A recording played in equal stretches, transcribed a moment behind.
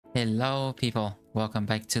Hello people, welcome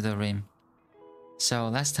back to the Rim. So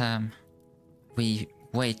last time we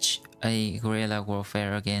waged a guerrilla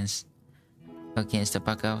warfare against the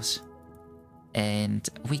buggos, and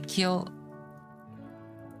we killed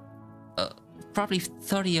probably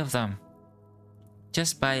 30 of them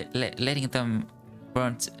just by letting them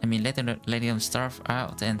letting them starve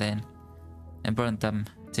out and burn them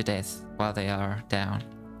to death while they are down.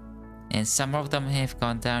 And some of them have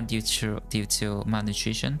gone down due to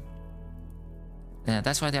malnutrition.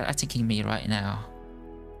 That's why they're attacking me right now.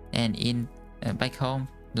 And in back home,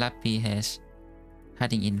 Lappy has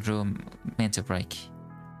hiding in room meant to break.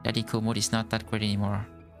 Daddy Kumud is not that great anymore.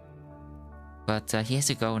 But he has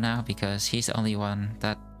to go now because he's the only one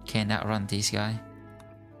that can outrun this guy.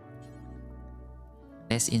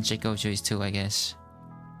 Let's inject Gojo's too, I guess.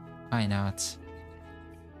 Why not?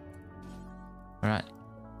 Alright.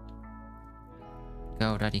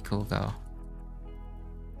 Go, Daddy Cool, go.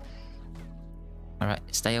 Alright,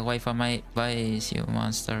 stay away from my base, you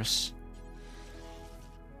monsters.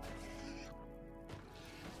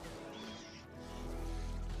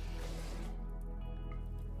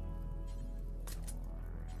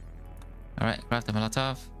 Alright, grab the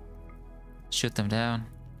Molotov. Shoot them down.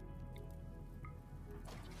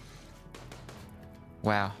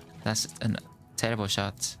 Wow, that's a terrible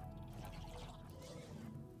shot.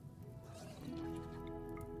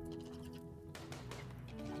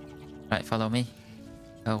 Right, follow me.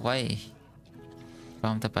 Away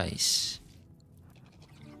from the base.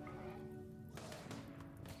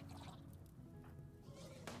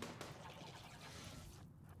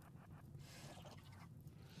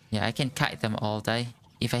 Yeah, I can kite them all day.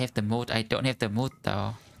 If I have the mood, I don't have the mood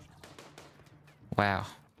though. Wow.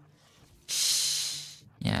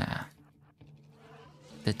 Yeah.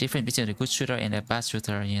 The difference between a good shooter and a bad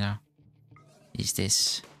shooter, you know, is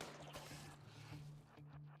this.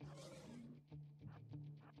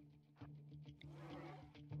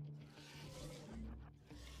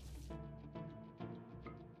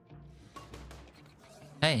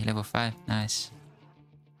 Hey, level 5, nice.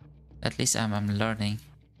 At least I'm learning.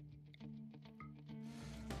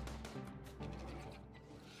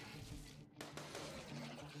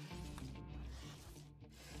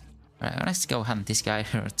 Alright, let's go hunt this guy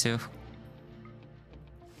here too.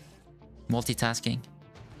 Multitasking.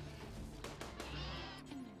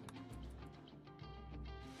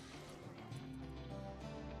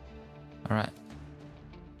 Alright.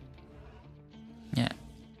 Yeah.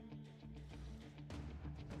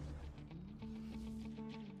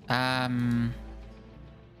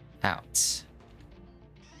 Out.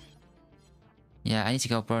 Yeah, I need to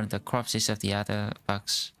go burn the corpses of the other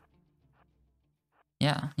bugs.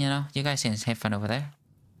 Yeah, you know, you guys can have fun over there.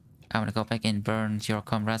 I'm gonna go back and burn your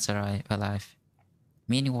comrades alive.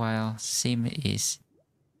 Meanwhile, Sim is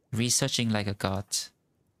researching like a god.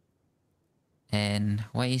 And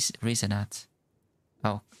why is Reason at?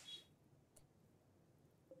 Oh.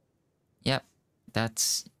 Yep,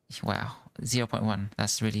 that's... wow, 0.1.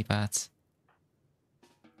 That's really bad.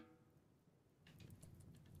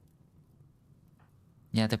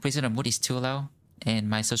 Yeah, the prisoner mood is too low, and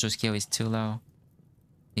my social skill is too low.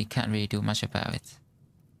 We can't really do much about it.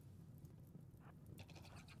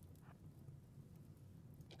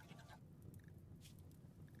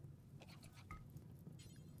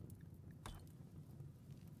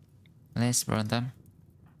 Let's burn them.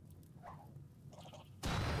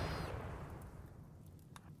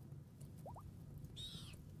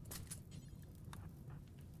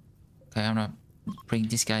 Okay, I'm gonna bring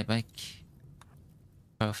this guy back.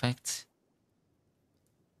 Perfect.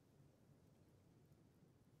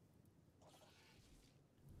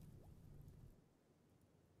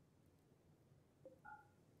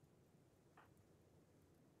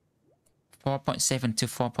 .7 to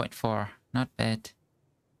 4.4, not bad.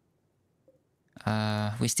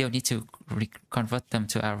 We still need to convert them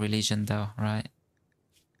to our religion though, right?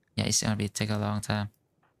 Yeah, it's gonna take a long time.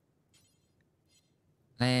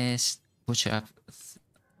 Let's butcher up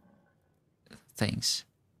things.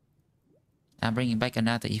 I'm bringing back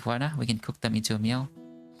another iguana. We can cook them into a meal.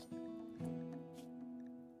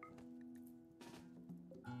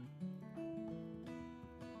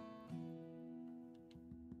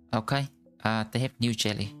 Okay. They have new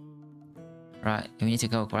jelly. Right, we need to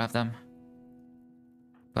go grab them.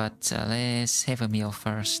 But let's have a meal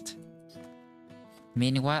first.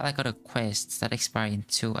 Meanwhile, I got a quest that expires in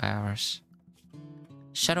 2 hours.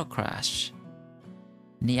 Shadow Crash.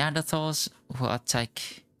 Neanderthals will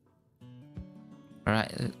attack.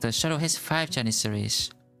 Right, the shadow has 5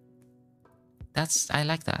 Janissaries. I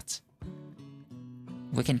like that.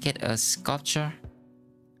 We can get a sculpture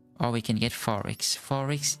Or we can get Forex.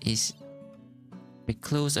 Forex is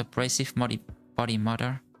recluse, abrasive, body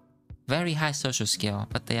mother. Very high social skill,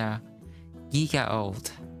 but they are giga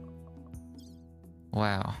old.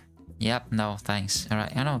 Wow. Yep, no thanks.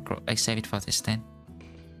 Alright, I save it for this then.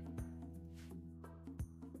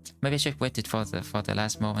 Maybe I should wait it for the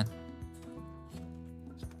last moment.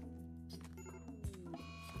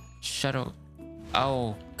 Shuttle.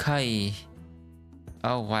 Okay.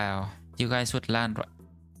 Oh wow. You guys would land right.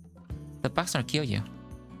 The bugs gonna kill you.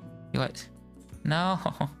 You guys. No.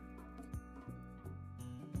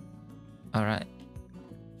 Alright.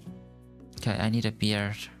 Okay, I need a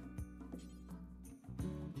beard.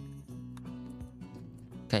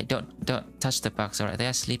 Okay, don't touch the bugs, alright? They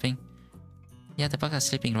are sleeping. Yeah, the bugs are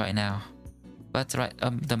sleeping right now. But right,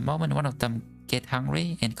 the moment one of them get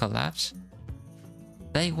hungry and collapse,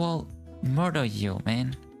 they will murder you,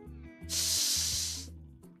 man.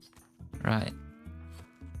 Right.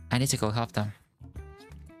 I need to go help them.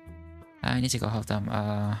 But I need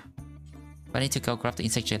to go grab the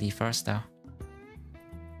insect jelly first though.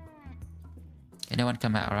 Anyone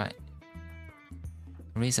come out, right?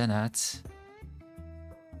 Reason nuts.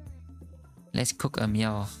 Let's cook a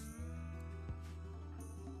meal.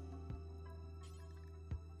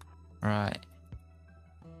 Right.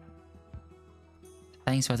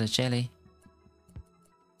 Thanks for the jelly.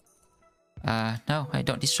 No, I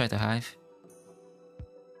don't destroy the hive.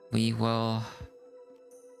 We will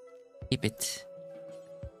keep it.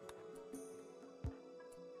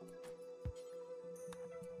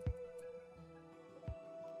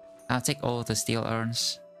 I'll take all the steel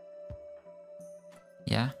urns.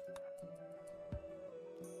 Yeah.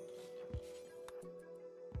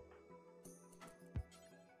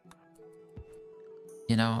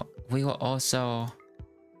 You know, we will also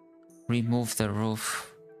remove the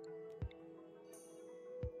roof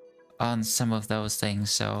on some of those things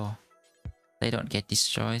so they don't get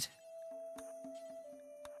destroyed.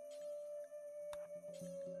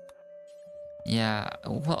 Yeah,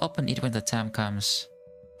 we'll open it when the time comes.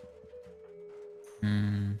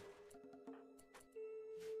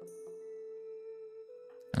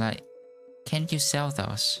 Like, can you sell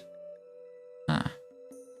those? Huh.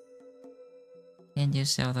 Can you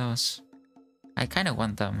sell those? I kind of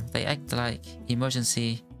want them. They act like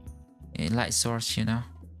emergency light source, you know?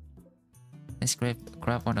 Let's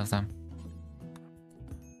grab one of them.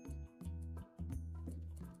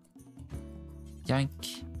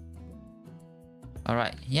 Yoink.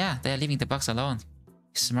 Alright, yeah, they're leaving the bugs alone.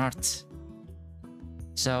 Smart.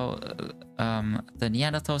 So, the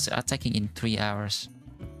Neanderthals are attacking in 3 hours.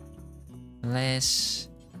 Let's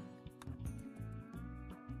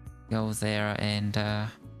go there and we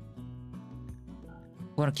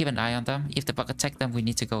want to keep an eye on them. If the bug attack them, we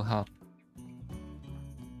need to go help.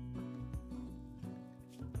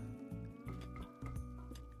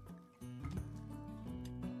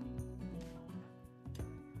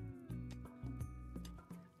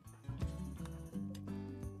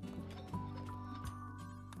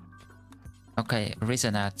 Okay,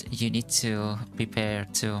 Resonat, you need to prepare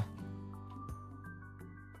too.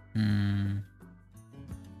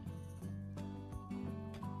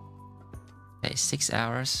 Okay, 6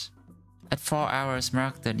 hours. At 4 hours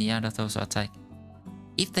mark, the Neanderthals attack.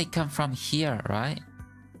 If they come from here, right?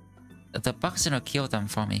 The bugs gonna kill them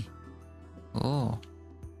for me. Oh,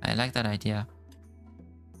 I like that idea.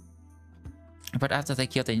 But after they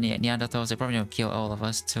kill the Neanderthals, they're probably gonna kill all of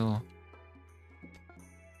us too.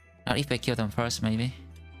 Not if they kill them first, maybe.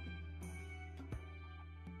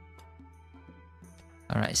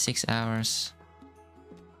 Alright, 6 hours.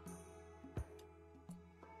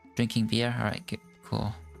 Drinking beer? Alright,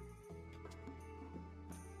 cool.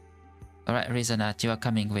 Alright, Rizanat, you are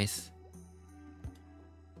coming with.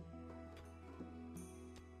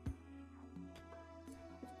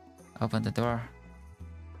 Open the door.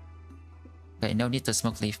 Okay, no need to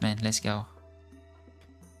smoke leaf, man. Let's go.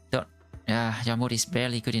 Don't. Yeah, your mood is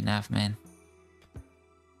barely good enough, man.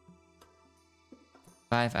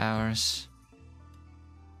 5 hours.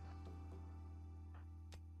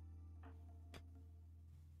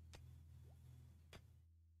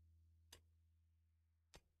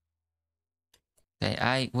 Okay,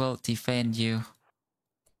 I will defend you.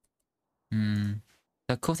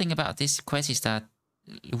 The cool thing about this quest is that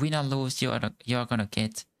win or lose, you're gonna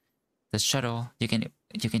get the shuttle. You can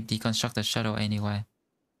deconstruct the shuttle anyway.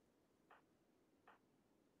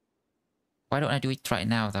 Why don't I do it right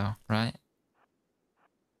now though, right?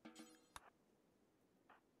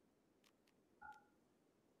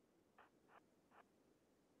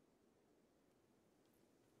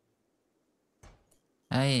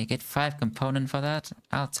 Hey, get 5 components for that.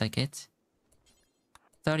 I'll take it.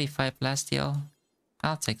 35 plasteel.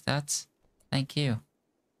 I'll take that. Thank you.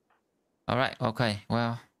 Alright, okay.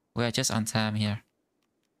 Well, we're just on time here.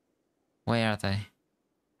 Where are they?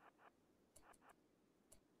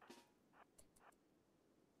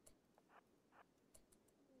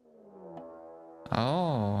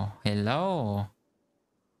 Oh, hello.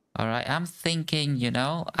 Alright, I'm thinking, you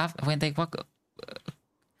know, when they walk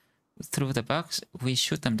through the box, we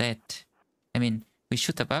shoot them dead. I mean, we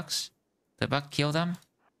shoot the box kill them.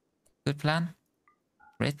 Good plan.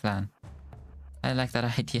 Great plan. I like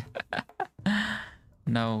that idea.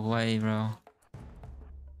 No way, bro.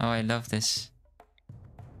 Oh, I love this.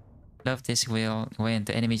 Love this wheel when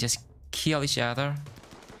the enemy just kill each other.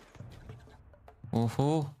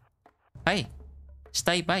 Woohoo. Hey!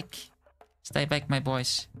 Stay back. Stay back, my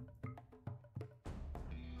boys.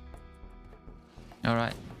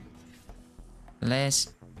 Alright.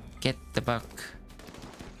 Let's get the buck.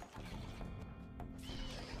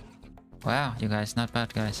 Wow, you guys, not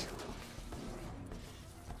bad, guys.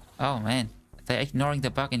 Oh, man. They're ignoring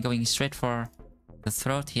the buck and going straight for the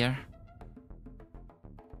throat here.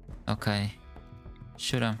 Okay.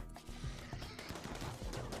 Shoot him.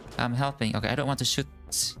 I'm helping. Okay, I don't want to shoot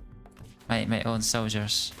my own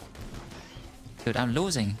soldiers. Dude, I'm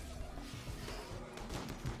losing.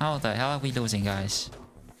 How the hell are we losing, guys?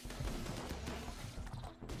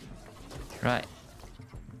 Right.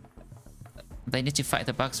 They need to fight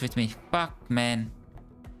the bugs with me. Fuck, man.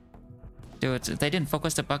 Dude, they didn't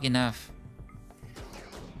focus the bug enough.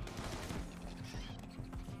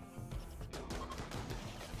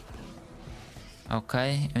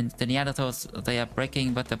 Okay, and the Neanderthals, they are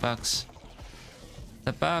breaking, but the bugs.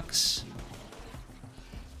 The bugs.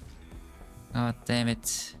 God damn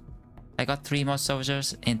it. I got 3 more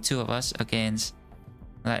soldiers and 2 of us against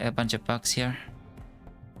like a bunch of bugs here.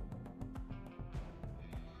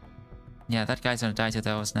 Yeah, that guy's gonna die to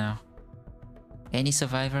those now. Any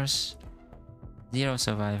survivors? 0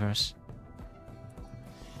 survivors.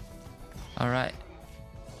 Alright.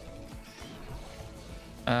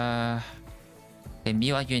 Okay,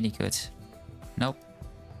 Mew, are you any good? Nope.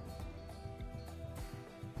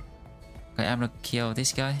 Okay, I'm gonna kill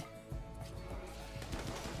this guy.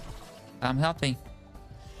 I'm helping.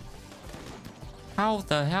 How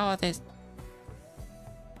the hell are they?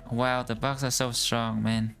 Wow, the bugs are so strong,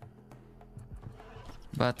 man.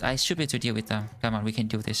 But I should be able to deal with them. Come on, we can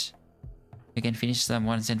do this. We can finish them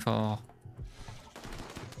once and for all.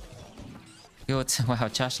 Good. Wow,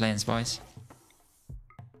 charge lanes, boys.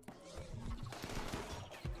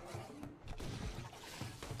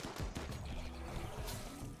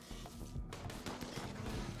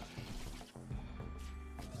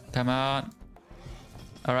 Come on.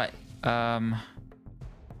 Alright.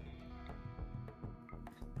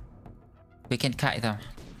 We can kite them.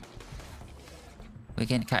 We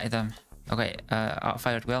can kite them. Okay,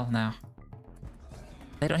 outfire it well now.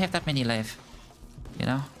 They don't have that many left. You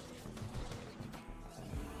know?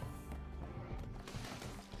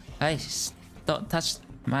 Hey, don't touch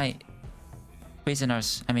my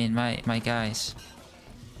prisoners. I mean, my guys.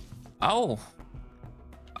 Oh!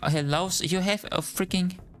 Hello, so you have a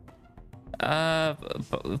freaking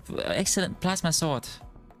excellent plasma sword,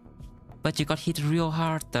 but you got hit real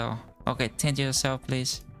hard though. Okay, tend to yourself,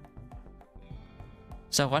 please.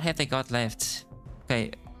 So what have they got left?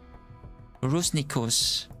 Okay,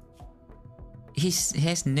 Rusnikus. He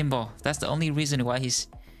has nimble. That's the only reason why he's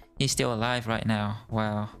still alive right now.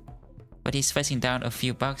 Wow. But he's facing down a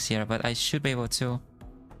few bugs here, but I should be able to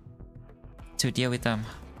deal with them.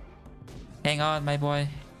 Hang on, my boy.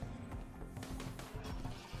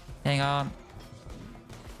 Hang on.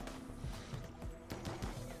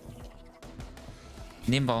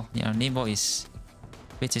 Nimble. You know, Nimble is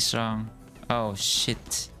pretty strong. Oh,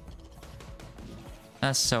 shit.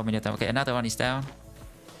 That's so many of them. Okay, another one is down.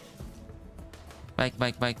 Bike.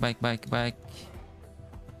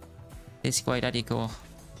 This is quite daddy cool.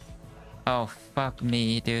 Oh, fuck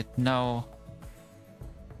me, dude. No.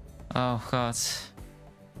 Oh, God.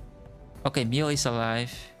 Okay, Mule is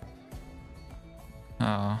alive.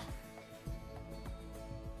 Oh.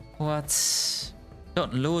 What?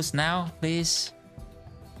 Don't lose now, please.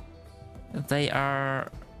 They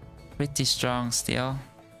are pretty strong still.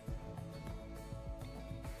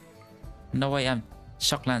 No way I'm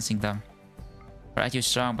shock lancing them. Are you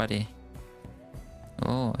strong, buddy?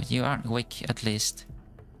 Oh, you aren't weak at least.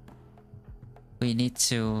 We need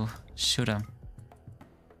to shoot them.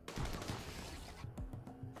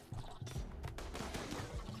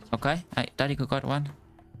 Okay, Daddy got one.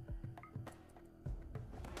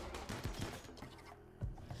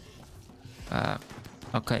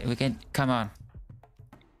 Okay, we can, come on.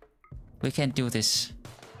 We can do this.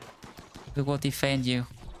 We will defend you.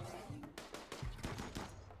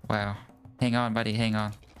 Wow. Hang on, buddy. Hang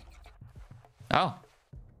on. Oh.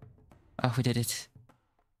 Oh, we did it.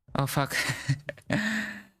 Oh, fuck.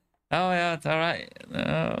 Oh, yeah. It's alright.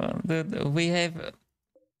 We have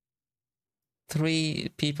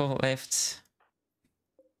 3 people left.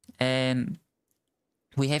 And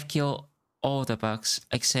we have killed all the bugs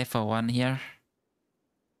except for one here.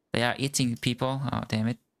 They are eating people. Oh, damn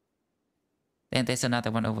it. Then there's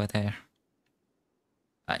another one over there.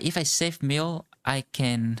 If I save meal, I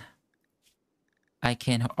can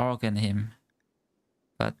organ him.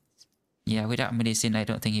 But yeah, without medicine, I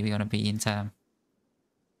don't think he's gonna be in time.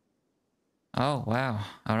 Oh, wow.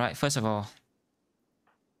 Alright, first of all,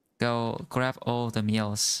 go grab all the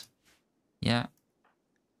meals. Yeah.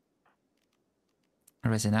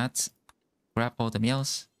 Resonate. Grab all the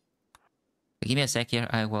meals. Give me a sec here,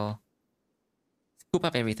 I will scoop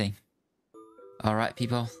up everything. Alright,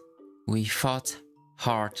 people. We fought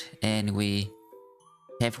hard and we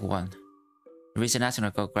have won. Resonat's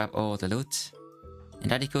gonna go grab all the loot.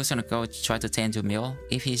 And Daddyco's gonna go try to tend to Meal.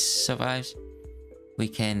 If he survives, we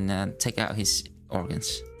can take out his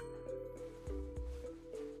organs.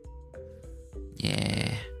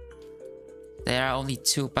 Yeah. There are only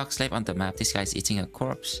 2 bugs left on the map. This guy's eating a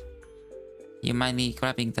corpse. You mind me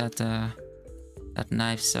grabbing that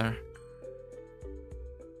knife, sir?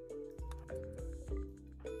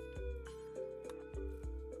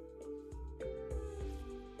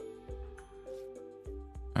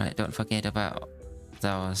 Alright, don't forget about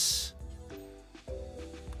those.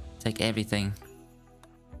 Take everything.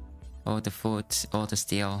 All the food, all the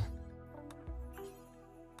steel.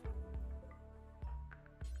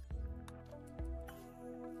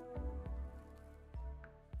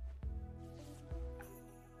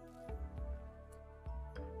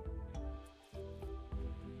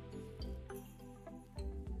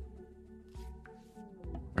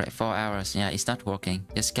 Right, 4 hours. Yeah, it's not working.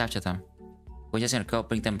 Just capture them. We're just gonna go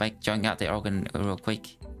bring them back, join out the organ real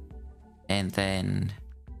quick. And then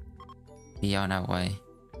be on our way.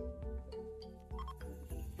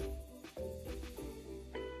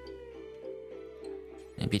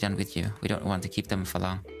 And be done with you. We don't want to keep them for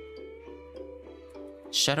long.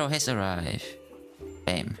 Shuttle has arrived.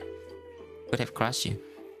 Bam. Could have crushed you.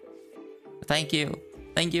 Thank you.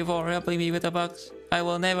 Thank you for helping me with the bugs. I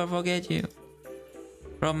will never forget you.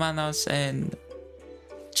 Romanos and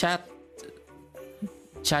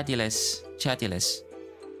Chadiles.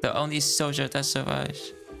 The only soldier that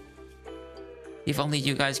survives. If only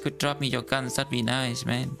you guys could drop me your guns, that'd be nice,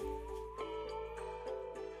 man.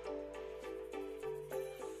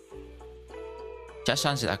 Just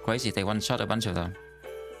chances are crazy, they one-shot a bunch of them.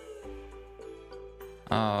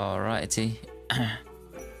 Alrighty.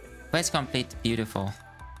 Quest complete, beautiful.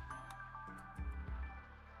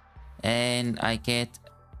 And I get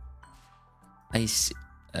a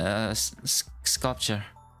sculpture.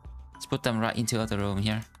 Let's put them right into the other room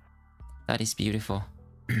here. That is beautiful.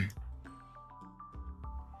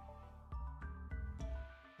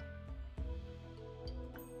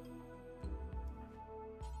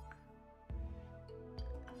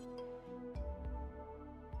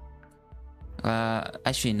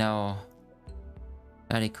 Actually no.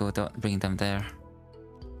 Very cool, don't bring them there.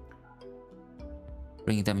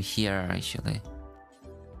 Bring them here actually.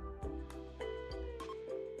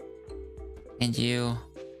 Can you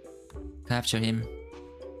capture him?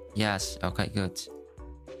 Yes, okay, good.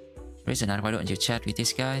 Reason why don't you chat with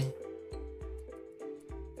this guy?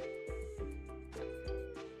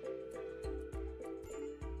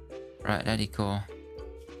 Right, that'd be cool.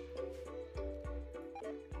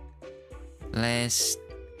 Let's...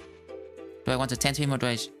 Do I want to tend to him or do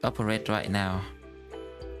I operate right now?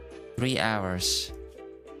 3 hours.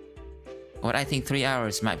 What I think 3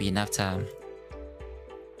 hours might be enough time.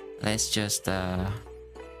 Let's just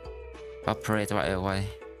operate right away.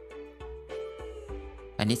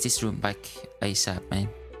 I need this room back ASAP, man.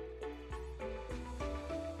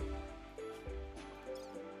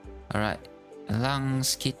 Alright.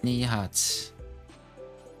 Lungs, kidney, hearts.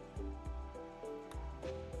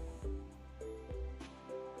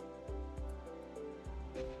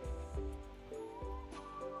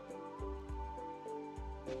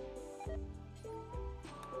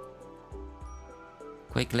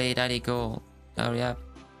 Quickly, Daddy, go. Hurry up.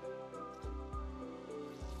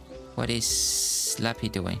 What is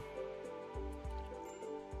Slappy doing?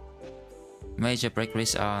 Major break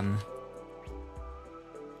risk on.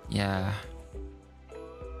 Yeah.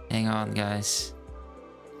 Hang on, guys.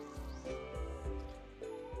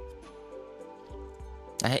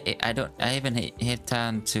 I haven't had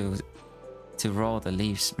time to roll the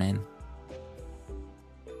leaves, man.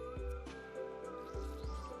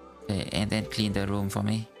 Okay, and then clean the room for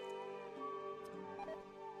me.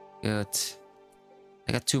 Good.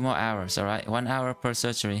 I got 2 more hours, alright? 1 hour per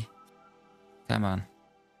surgery. Come on.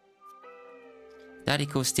 Daddy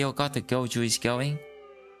cool still got the gold juice going.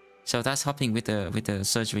 So that's helping with the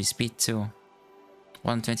surgery speed too.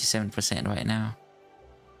 127% right now.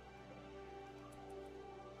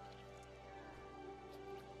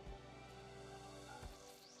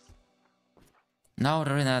 No,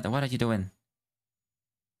 Lorena, what are you doing?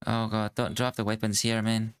 Oh god, don't drop the weapons here,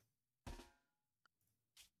 man.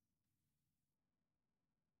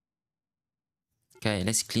 Okay,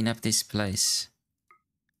 let's clean up this place.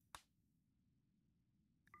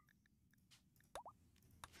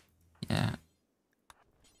 Yeah.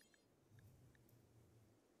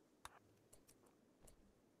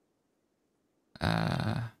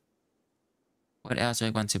 What else do I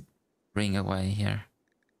want to bring away here?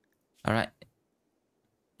 Alright.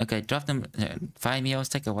 Okay, drop them. 5 meals,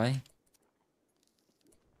 take away.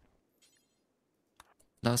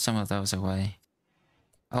 Load some of those away.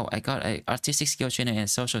 Oh, I got a artistic skill trainer and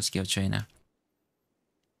social skill trainer.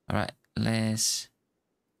 Alright, let's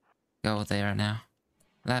go there now.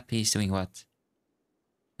 Lapis doing what?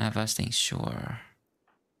 Harvesting, sure.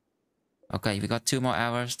 Okay, we got 2 more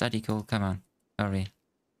hours. Study cool, come on. Hurry.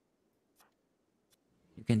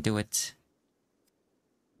 You can do it.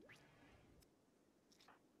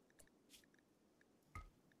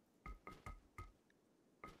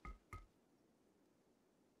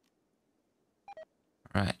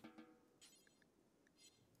 Right.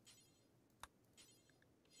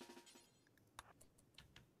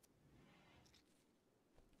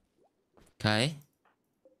 Okay.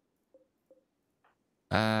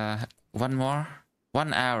 One more.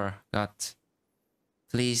 1 hour. God.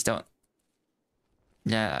 Please don't.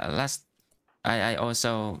 Yeah, last. I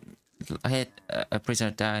also had a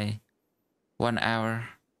prisoner die. 1 hour.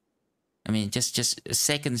 I mean, just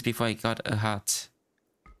seconds before I got a heart.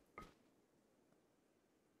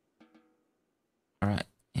 Alright.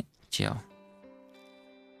 Chill.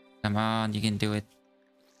 Come on, you can do it.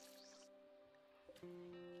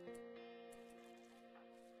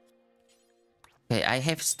 Okay, I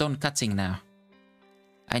have stone cutting now.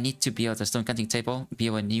 I need to build a stone cutting table,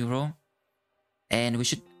 build a new room. And we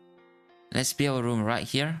should... Let's build a room right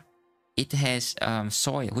here. It has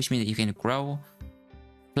soil, which means that you can grow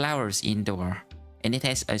flowers indoor. And it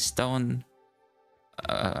has a stone...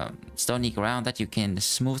 stony ground that you can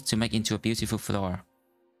smooth to make into a beautiful floor.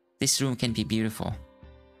 This room can be beautiful.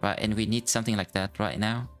 Right, and we need something like that right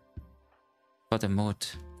now. For the mood.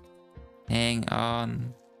 Hang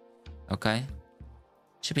on. Okay.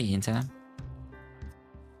 Should be in time.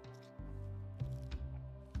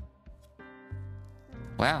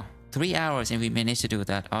 Wow, 3 hours and we managed to do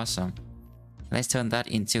that. Awesome. Let's turn that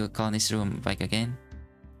into a colonist room back again.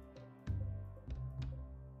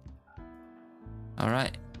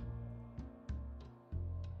 Alright.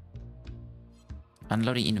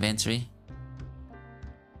 Unloading inventory.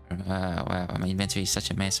 Wow, my inventory is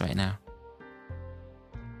such a mess right now.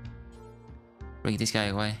 Bring this guy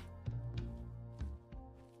away.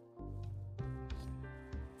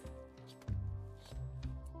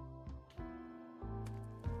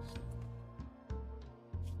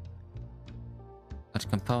 Got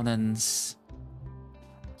components.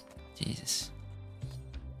 Jesus.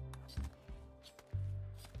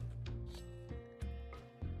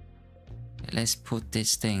 Let's put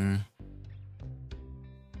this thing.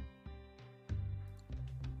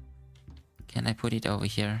 Can I put it over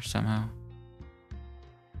here somehow?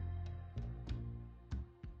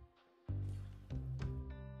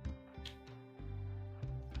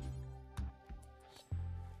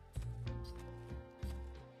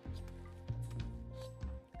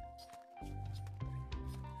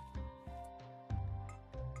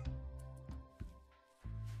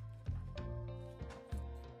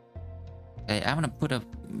 Okay, I'm gonna put a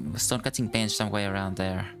stone cutting bench somewhere around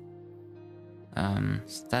there.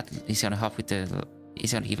 That is gonna help with the.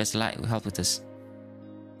 It's gonna give us light. Help with this,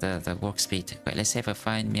 the work speed. Okay, let's have a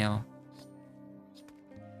fine meal.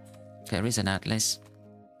 Okay, reason that. Let's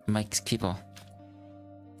make people.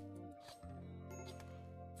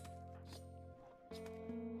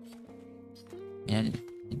 Yeah,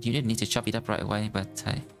 you didn't need to chop it up right away, but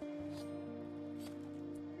hey,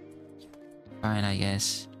 fine, I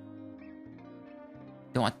guess.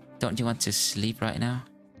 Don't you want to sleep right now?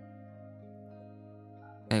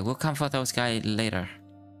 Okay, we'll come for those guys later.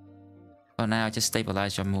 For now, just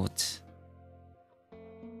stabilize your mood.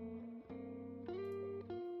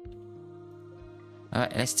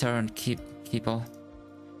 Alright, let's turn kibble.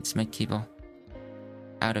 Let's make kibble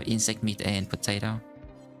out of insect meat and potato.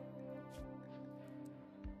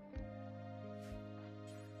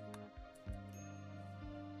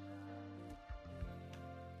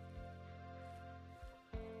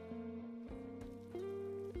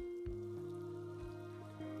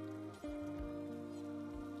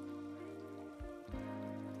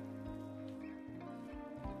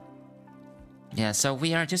 Yeah, so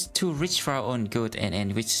we are just too rich for our own good,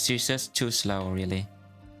 and which is just too slow, really.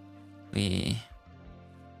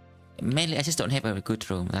 Mainly, I just don't have a good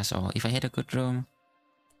room, that's all. If I had a good room,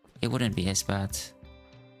 it wouldn't be as bad.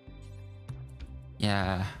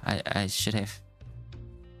 Yeah, I should have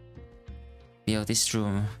built this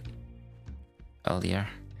room earlier.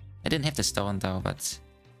 I didn't have the stone though, but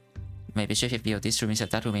maybe I should have built this room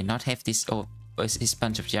instead. That room may not have this this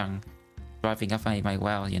bunch of junk driving up my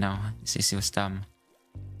well, you know. This was dumb.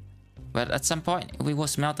 But at some point, we will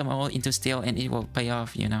smelt them all into steel and it will pay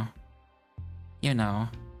off, you know. You know.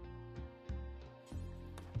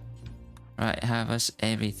 Right, harvest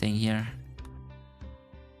everything here.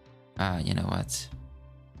 You know what?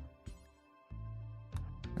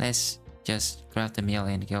 Let's just grab the meal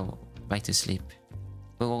and go back to sleep.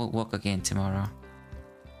 We'll work again tomorrow.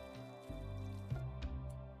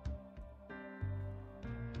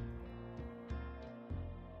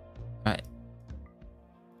 Right.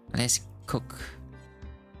 Let's cook.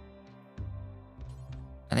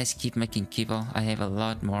 Let's keep making kibble. I have a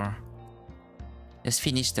lot more. Just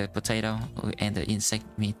finish the potato and the insect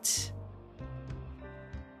meat.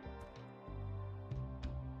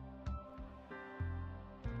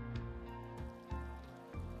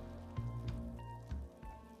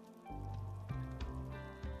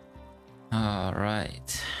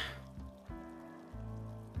 Alright.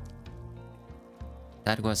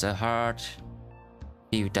 That was a hard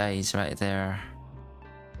few days right there.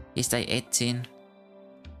 It's day 18.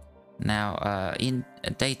 Now, in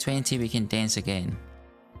day 20, we can dance again.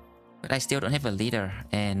 But I still don't have a leader.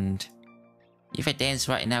 And if I dance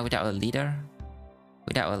right now without a leader,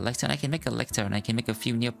 without a lectern, I can make a lectern. I can make a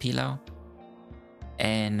few new pillow.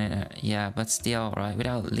 And yeah, but still, right,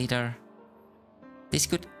 without a leader, this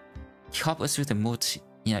could help us with the mood,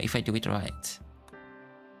 you know, if I do it right.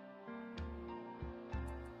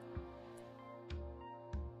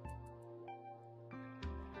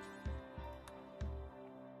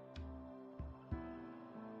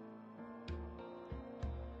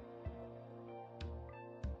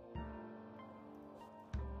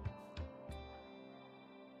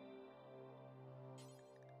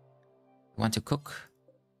 Want to cook?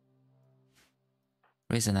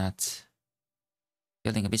 Reason not.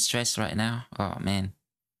 Feeling a bit stressed right now. Oh man.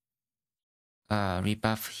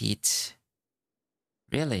 Rebuff heat.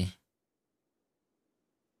 Really?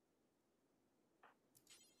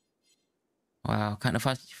 Wow, kind of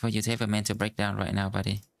hard for you to have a mental breakdown right now,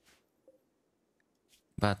 buddy.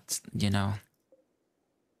 But, you know,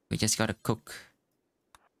 we just gotta cook.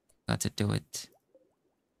 Got to do it.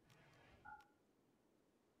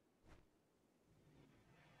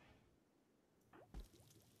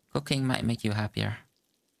 Cooking might make you happier.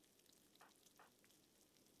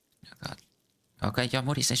 Oh god. Okay, your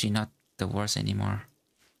mood is actually not the worst anymore.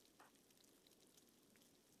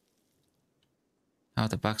 How are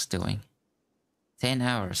the bugs doing? 10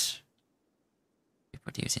 hours. We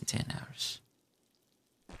produce in 10 hours.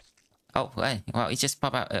 Oh, hey, wow, it just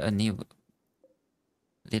popped out a new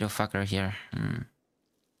little fucker here.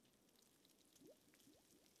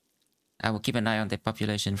 I will keep an eye on the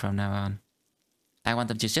population from now on. I want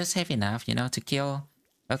them to just have enough, you know, to kill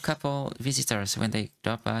a couple visitors when they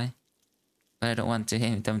drop by. But I don't want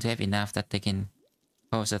them to have enough that they can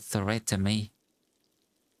pose a threat to me.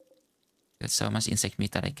 There's so much insect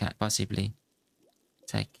meat that I can't possibly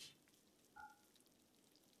take.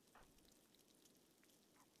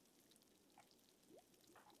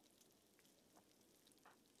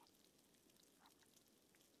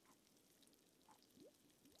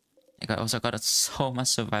 I also got so much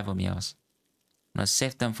survival meals. I'm gonna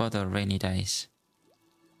save them for the rainy days.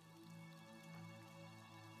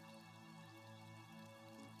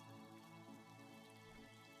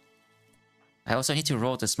 I also need to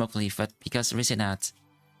roll the smoke leaf, but because Risinat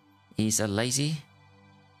is a lazy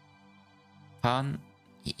pawn,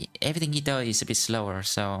 everything he does is a bit slower,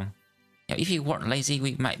 so you know, if he weren't lazy,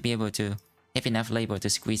 we might be able to have enough labor to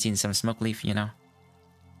squeeze in some smoke leaf, you know.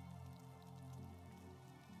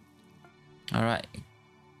 Alright.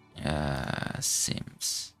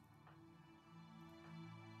 Sims.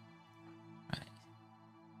 Right.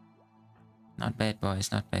 Not bad,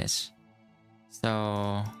 boys, not bad. So,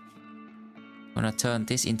 I'm gonna turn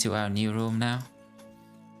this into our new room now.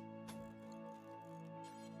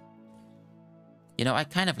 You know, I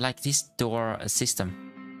kind of like this door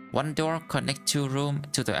system. One door connect two room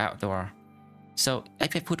to the outdoor. So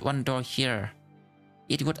if I put one door here,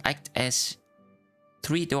 it would act as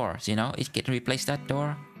 3 doors, you know? It can replace that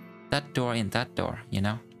door, and that door, you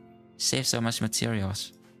know? Save so much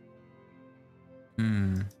materials.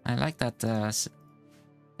 I like that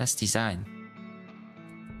that's design.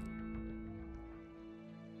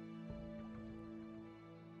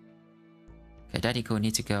 Daddy cool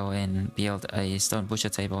need to go and build a stone butcher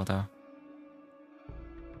table though.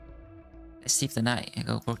 Let's sleep the night and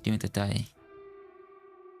go work during the day.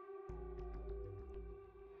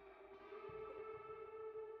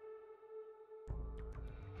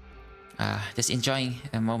 Just enjoying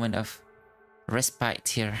a moment of respite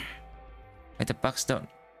here, where the bugs don't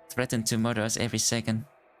threaten to murder us every second.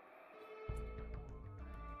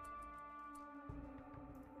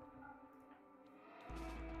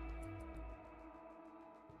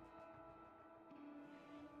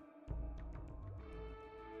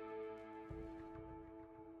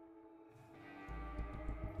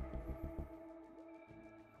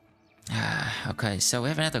 Okay, so we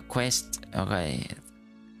have another quest. Okay,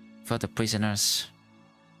 for the prisoners.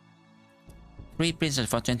 3 prisoners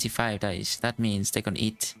for 25 days. That means they're gonna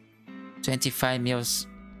eat 25 meals.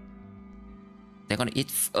 They're gonna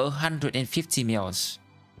eat 150 meals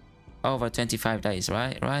over 25 days,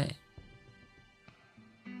 right? Right?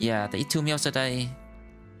 Yeah, they eat 2 meals a day.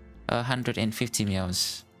 150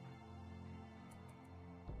 meals.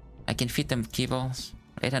 I can feed them kibbles.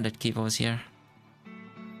 800 kibbles here.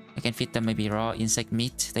 I can feed them maybe raw insect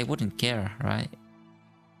meat. They wouldn't care, right?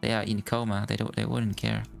 They are in coma. They wouldn't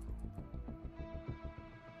care.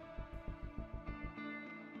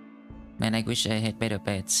 Man, I wish I had better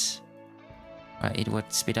beds. Right, it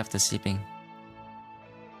would speed up the sleeping.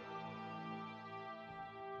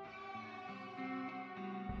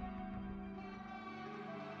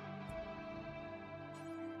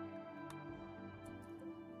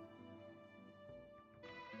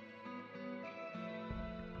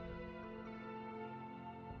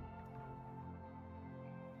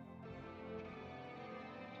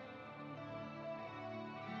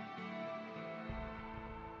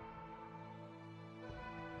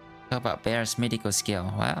 How about Bear's medical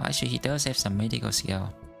skill? Well, actually he does have some medical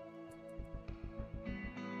skill.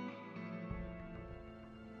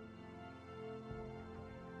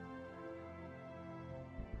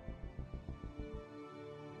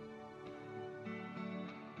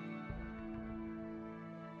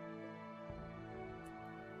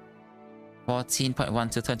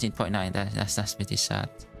 (14.1 to 13.9). That's pretty sad.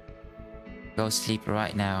 Go sleep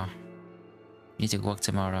right now. You need to work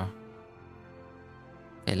tomorrow.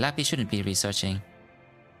 Okay, Lappy shouldn't be researching.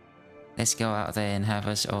 Let's go out there and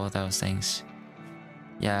harvest all those things.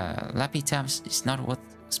 Yeah, Lappy times is not worth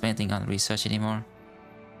spending on research anymore.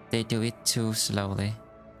 They do it too slowly.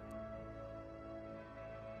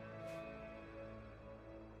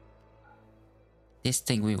 This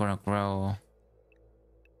thing we're gonna grow.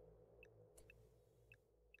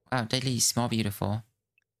 Wow, daily is more beautiful.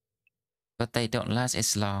 But they don't last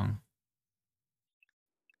as long.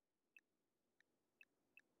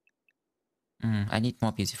 I need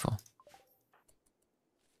more beautiful.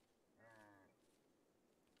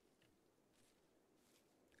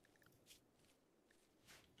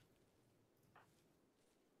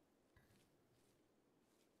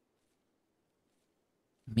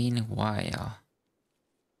 Meanwhile,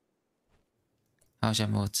 how's your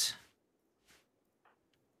mood?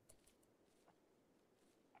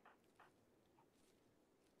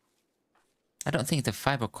 I don't think the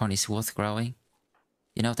fiber corn is worth growing.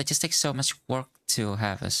 You know, they just take so much work to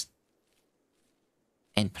harvest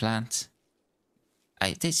and plant.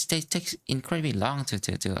 They take incredibly long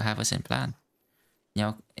to harvest and plant. You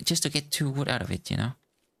know, just to get 2 wood out of it, you know.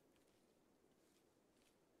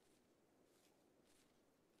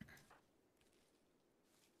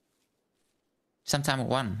 Sometime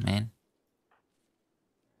 1, man.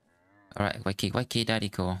 Alright, Waiki Daddy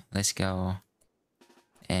cool. Let's go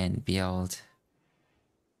and build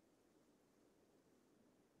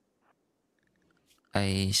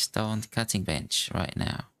a stone cutting bench right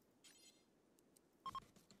now.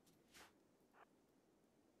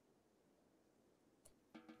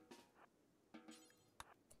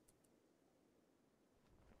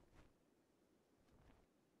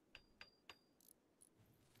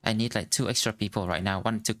 I need like 2 extra people right now.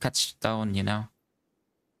 1 to cut stone, you know.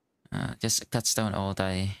 Just cut stone all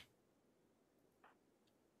day.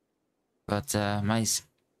 But my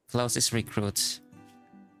closest recruit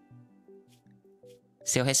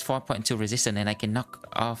still has 4.2 resistance, and I can knock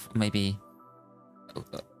off maybe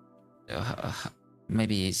 0.7,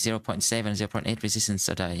 0.8 resistance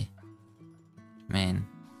a day. Man.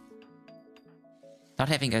 Not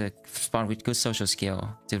having a spawn with good social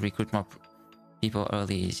skill to recruit more people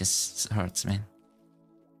early just hurts, man.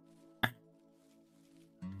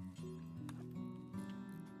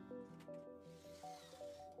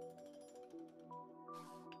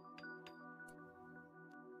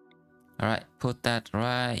 Alright, put that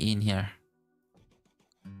right in here.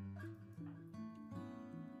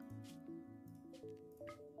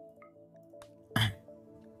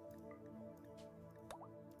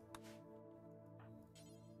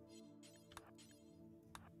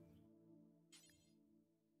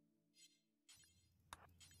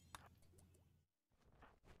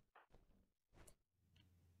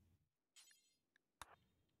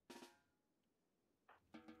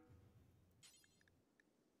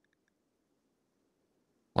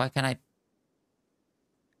 Why can't I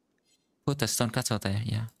put the stone cutter there?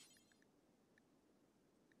 Yeah.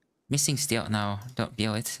 Missing steel now. Don't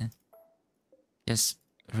build it. Just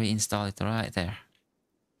reinstall it right there.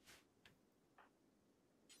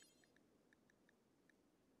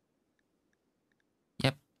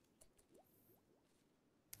 Yep.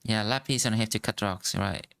 Yeah, Lappy is gonna have to cut rocks,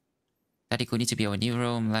 right? Tariku need to build a new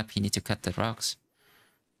room. Lappy need to cut the rocks.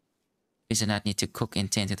 Prisoners need to cook and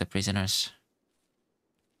tend to the prisoners.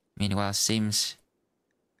 Meanwhile, Sims,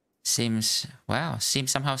 wow,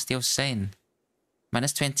 Sims somehow still sane.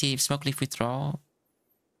 Minus 20 smoke leaf withdrawal.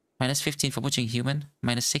 Minus 15 for butchering human.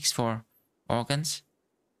 Minus 6 for organs.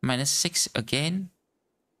 Minus 6 again.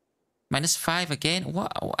 Minus 5 again.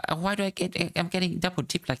 Why do I get... I'm getting double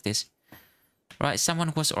dip like this. Right,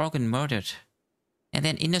 someone was organ murdered. And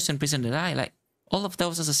then innocent prisoner die. Like, all of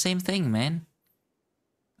those are the same thing, man.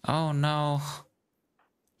 Oh no.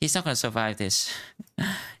 He's not gonna survive this.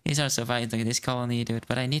 He's not surviving this colony, dude.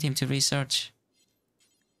 But I need him to research.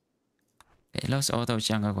 Okay, lost all those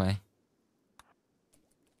young away.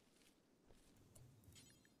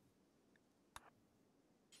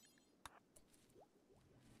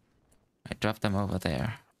 I dropped them over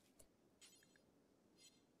there.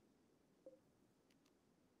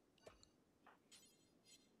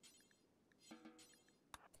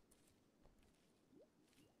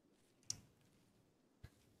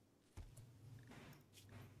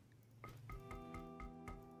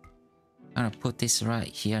 I'm gonna put this right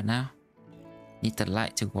here now. Need the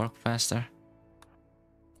light to work faster.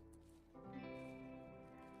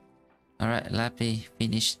 Alright, Lappy,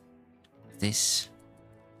 finish this.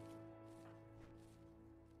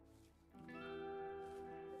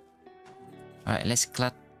 Alright, let's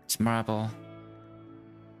clutch marble.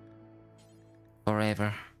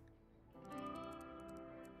 Forever.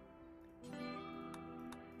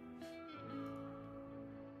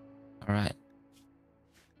 Alright.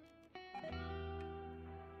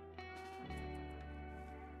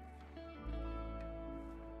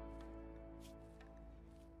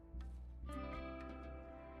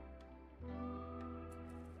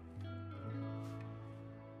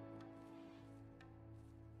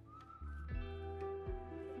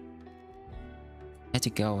 I had to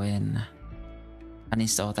go in and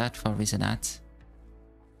install that for reason that.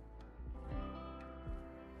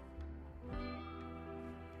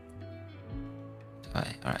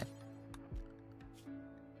 Alright.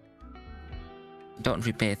 Don't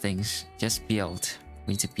repair things, just build.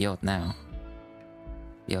 We need to build now.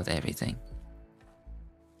 Build everything.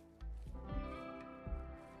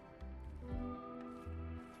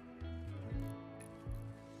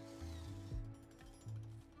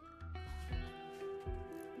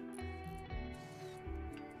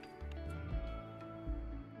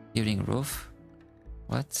 Building roof?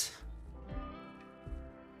 What?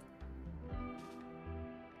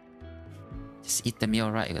 Just eat the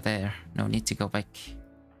meal right there. No need to go back.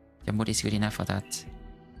 Your mood is good enough for that.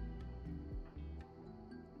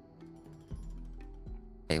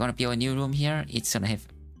 Okay, you wanna build a new room here? It's gonna have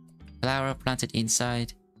flower planted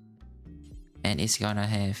inside. And it's gonna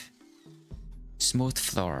have smooth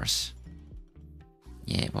floors.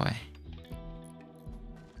 Yeah, boy.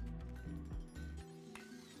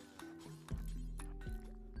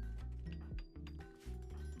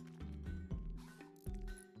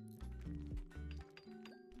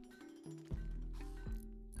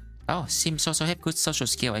 Oh, Sims also have good social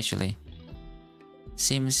skill actually.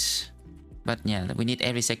 Sims, but yeah, we need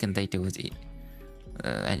every second they do it.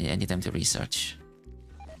 I need them to research.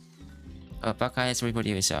 Oh, Buckeye has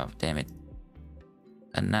reproduced. Oh, damn it.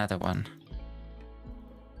 Another one.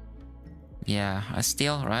 Yeah,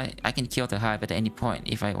 still, right? I can kill the hive at any point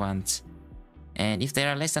if I want. And if there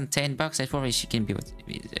are less than 10 bucks, I probably can build.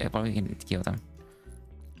 I probably can kill them.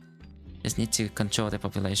 Just need to control the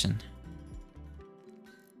population.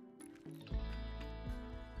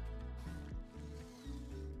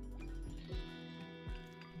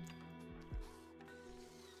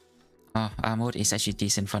 Oh, our mood is actually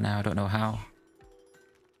decent for now. I don't know how.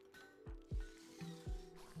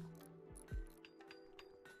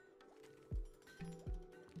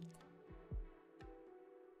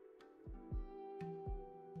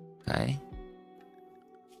 Okay.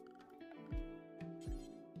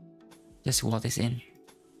 Just wall this in.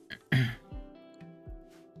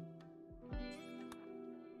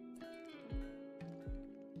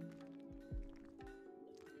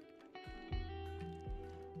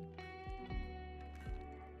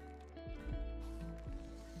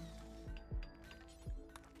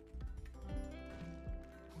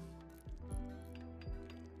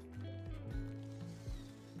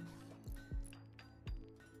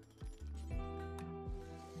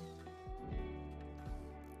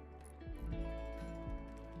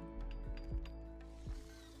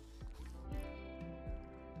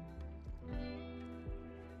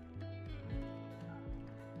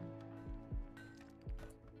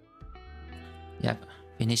 Yep,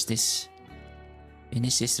 finish this.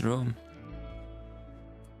 Finish this room.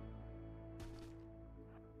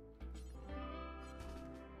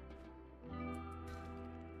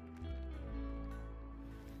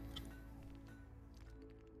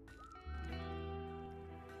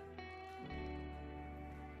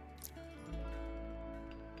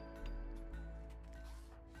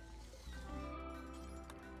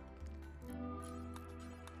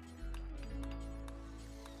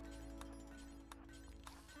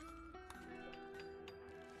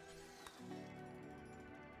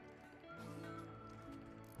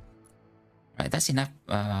 Right, that's enough.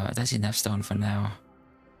 That's enough stone for now.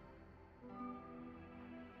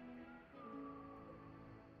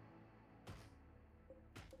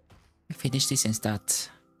 Finish this and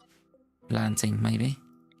start planting, maybe.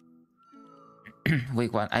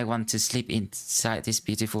 I want to sleep inside this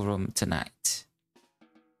beautiful room tonight.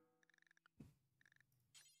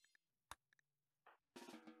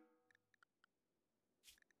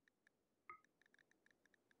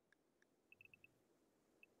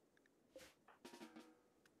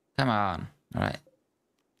 Come on. All right.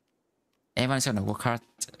 Everyone's gonna work hard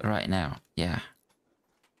right now. Yeah.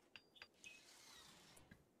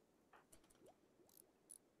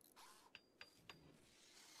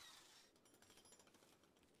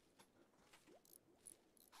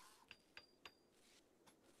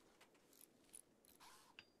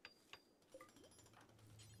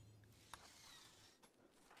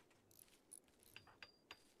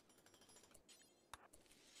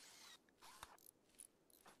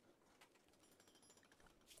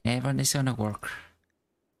 Everyone is gonna work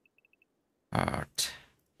hard.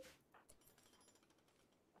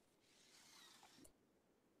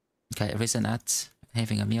 Okay, risen at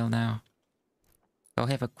having a meal now. Go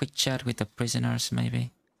have a quick chat with the prisoners,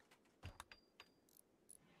 maybe.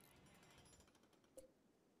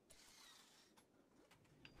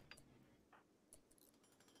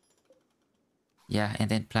 Yeah, and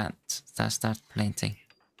then plant. Start planting.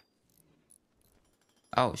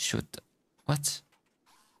 Oh, shoot. What?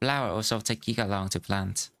 Flower also take giga long to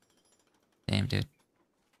plant. Damn, dude.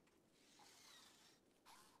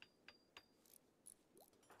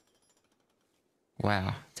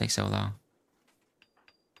 Wow, takes so long.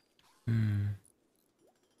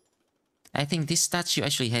 I think this statue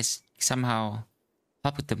actually has somehow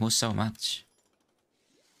helped the mood so much.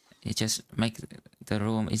 It just makes the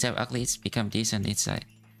room, instead of ugly, it's become decent. It's like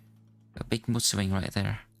a big mood swing right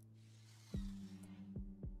there.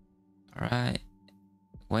 Alright.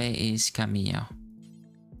 Where is Camille?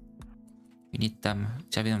 We need them.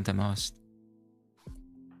 Chubby them the most.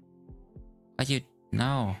 Are you?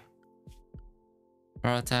 No.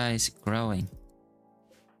 Prioritize growing.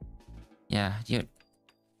 Yeah, you're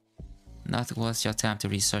not worth your time to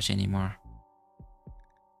research anymore.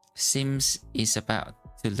 Sims is about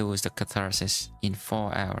to lose the catharsis in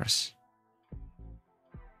 4 hours.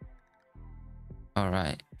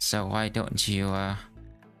 Alright, so why don't you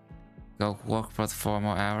go work for 4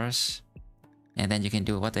 more hours? And then you can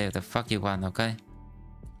do whatever the fuck you want, okay?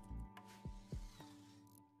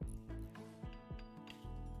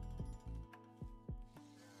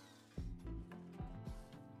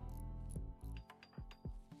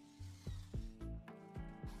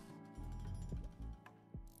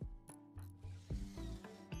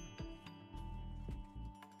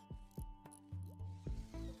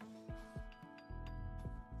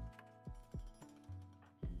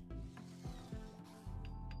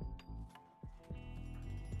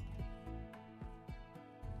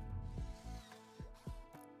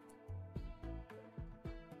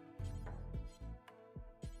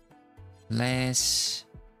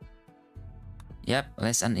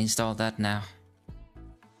 Let's uninstall that now.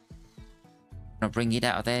 Now bring it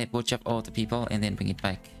out there, butcher up all the people, and then bring it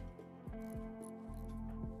back.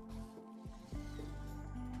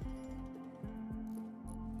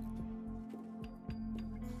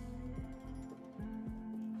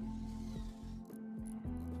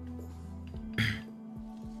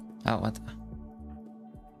 Oh, what?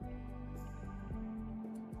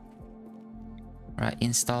 Right,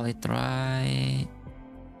 install it right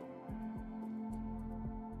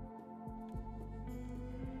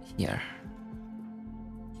here.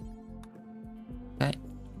 Okay.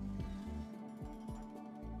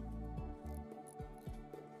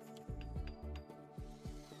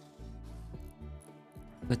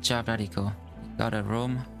 Good job, Radical. Got a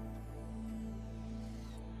room.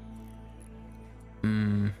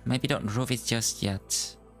 Maybe don't roof it just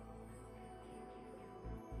yet.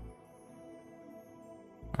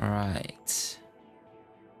 Right.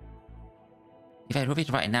 If I roof it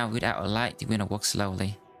right now without a light, it's gonna work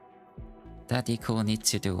slowly. Daddy cool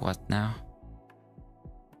needs to do what now?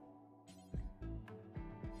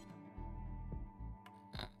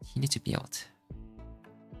 He needs to build.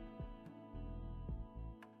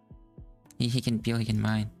 He can build, he can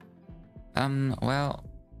mine. Well,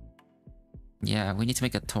 yeah, we need to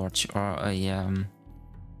make a torch or a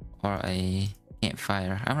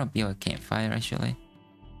campfire. I want to build a campfire actually,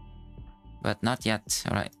 but not yet.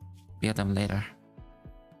 All right, build them later.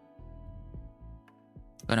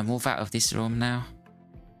 Gonna move out of this room now.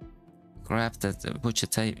 Grab the butcher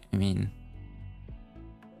tape. I mean,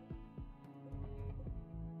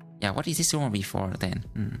 yeah. What is this room before then?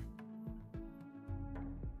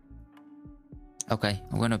 Okay,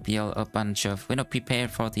 we're gonna build a bunch of. We're not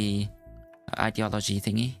prepared for the ideology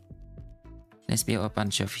thingy. Let's build a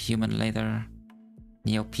bunch of human leather,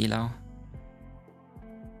 neo pillow.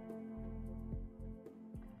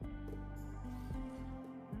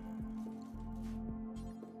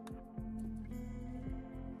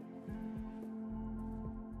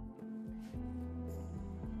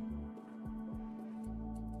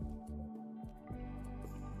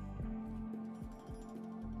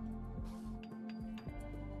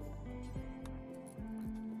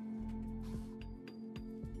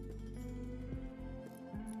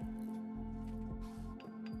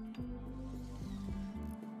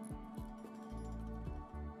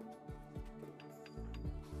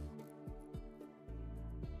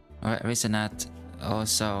 Alright, Resonat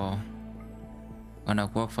also gonna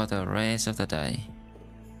work for the rest of the day.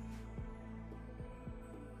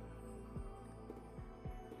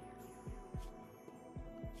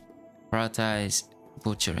 Prioritize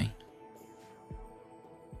butchering.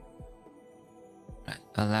 Right,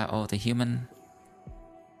 allow all the human.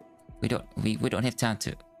 We don't have time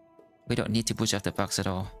to. We don't need to butcher the bugs at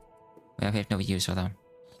all. We have no use for them.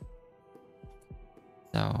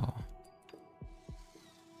 So.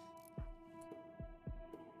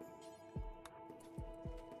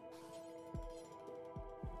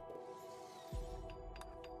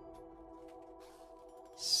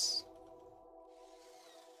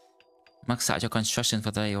 Max out your construction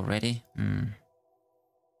for the day already?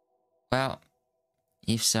 Well,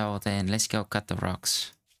 if so, then let's go cut the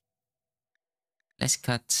rocks. Let's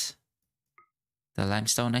cut the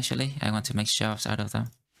limestone actually. I want to make shelves out of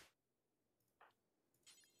them.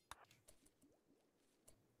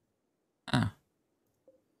 Ah.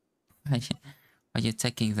 Are you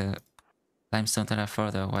taking the limestone that are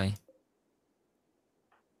further away?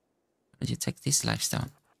 Did you take this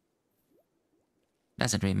limestone?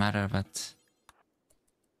 Doesn't really matter, but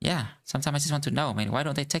yeah, sometimes I just want to know, man. Why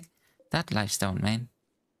don't they take that limestone, man?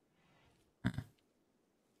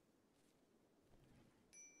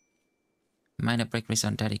 Minor break risk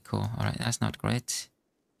on Daddy Cool. Alright, that's not great.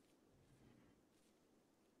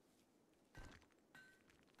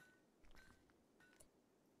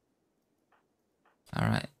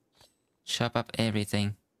 Alright. Chop up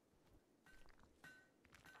everything.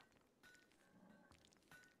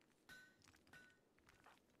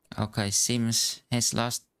 Okay, Sims has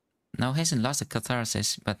lost... No, hasn't lost the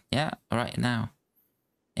catharsis, but yeah, right now.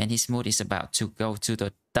 And his mood is about to go to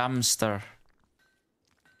the dumpster.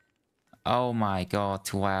 Oh my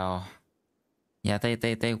god, wow. Yeah,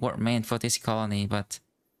 they were meant for this colony, but...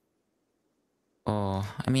 Oh,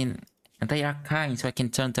 I mean, they are kind, so I can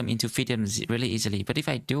turn them into victims really easily. But if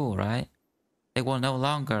I do, right, they will no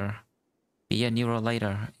longer be a neural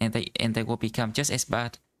later, and they will become just as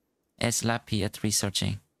bad as Lappy at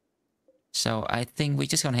researching. So I think we're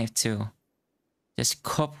just gonna have to just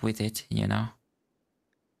cope with it, you know?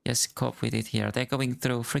 Just cope with it here. They're going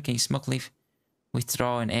through freaking smoke leaf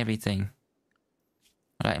withdrawal and everything.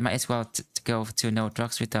 Alright, might as well go to no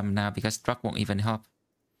drugs with them now because drug won't even help.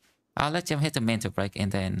 I'll let them hit the mental break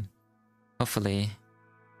and then hopefully,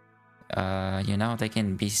 you know, they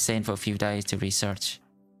can be sane for a few days to research.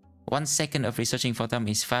 1 second of researching for them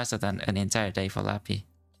is faster than an entire day for Lappy.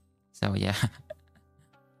 So yeah.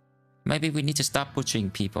 Maybe we need to stop butchering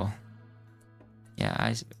people. Yeah,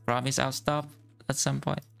 I promise I'll stop at some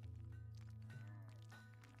point.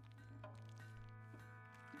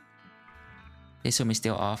 This room is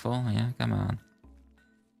still awful. Yeah, come on.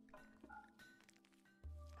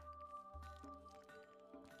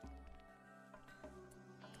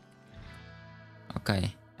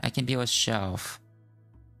 Okay, I can build a shelf.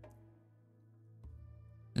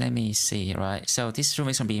 Let me see, right? So this room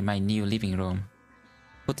is gonna be my new living room.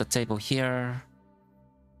 Put the table here.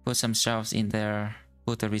 Put some shelves in there.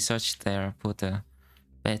 Put the research there. Put the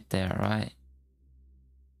bed there, right?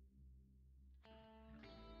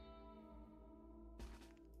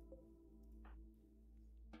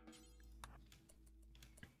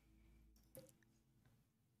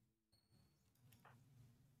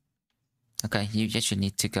 Okay, you just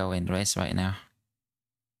need to go and rest right now.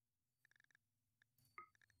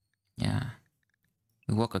 Yeah.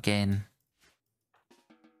 We walk again.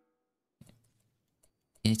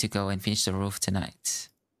 We need to go and finish the roof tonight.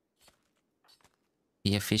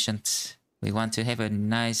 Be efficient. We want to have a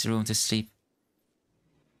nice room to sleep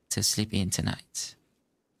in tonight.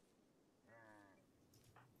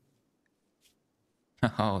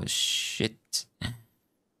 Oh shit.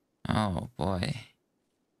 Oh boy.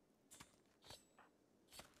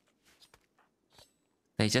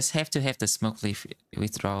 They just have to have the smoke leaf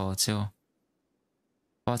withdrawal too.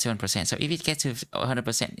 41%. So if it gets to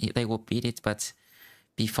 100%, they will beat it, but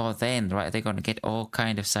before then, right, they're gonna get all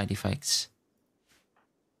kind of side effects.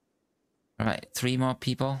 Alright, 3 more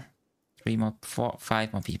people. 3 more, 4,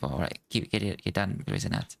 5 more people. Alright, get done,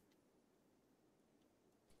 isn't it?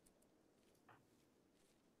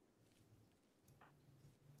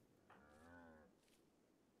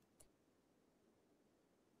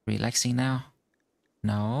 Relaxing now?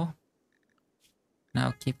 No.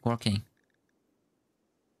 Now keep working.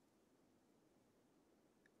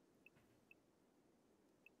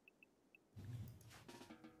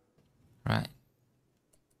 Right.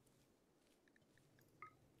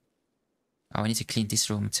 Oh, I need to clean this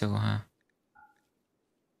room too, huh?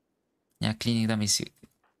 Yeah, cleaning them is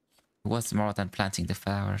worth more than planting the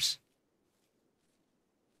flowers.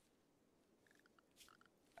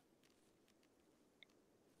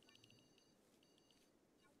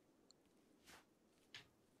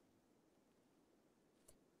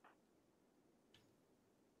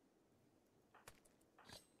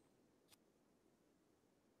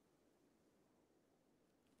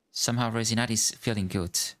 Somehow Resinat is feeling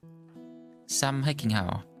good. Some hacking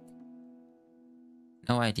how?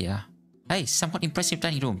 No idea. Hey, somewhat impressive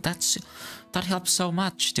dining room. That helps so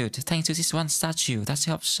much, dude. Thanks to this one statue. That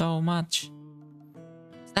helps so much.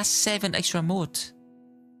 That's 7 extra mood.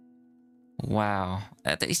 Wow.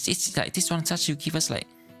 It's like this one statue give us like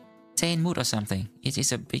 10 mood or something. It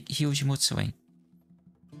is a big, huge mood swing.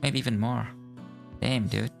 Maybe even more. Damn,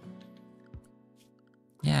 dude.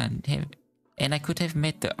 Yeah, and I could have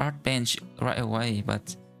made the art bench right away,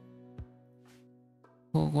 but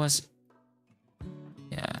who was...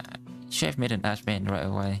 Yeah, should have made an art bench right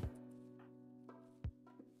away.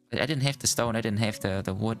 But I didn't have the stone, I didn't have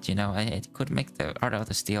the wood, you know. I could make the art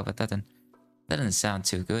out of steel, but that doesn't sound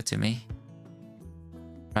too good to me.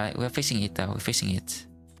 Right, we're fixing it though, we're fixing it.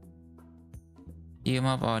 Few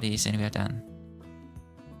more bodies and we're done.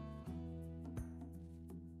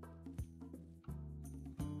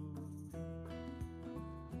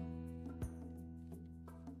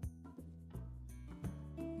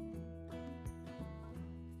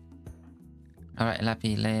 Alright,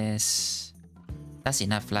 Lappy, that's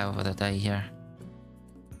enough flour for the day here.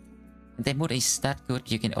 The mood is that good,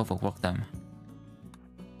 you can overwork them.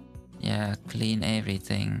 Yeah, clean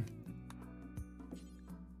everything.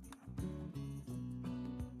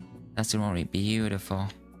 That's gonna be beautiful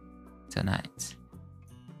tonight.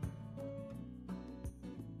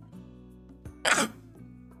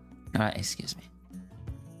 Alright, excuse me.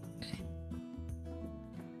 Okay.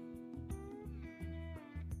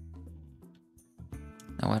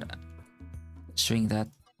 Now what? Shrink that.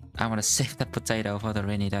 I wanna save that potato for the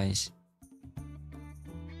rainy days.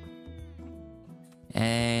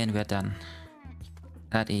 And we're done.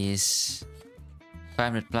 That is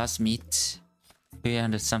 500 plus meat.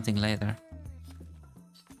 300 something later.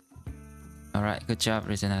 Alright, good job,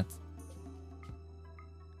 Resinat.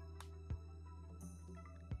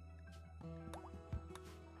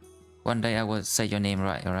 One day I will say your name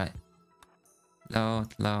right, alright?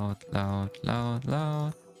 Load, load, load, load,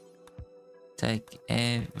 load. Take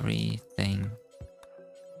everything.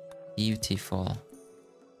 Beautiful.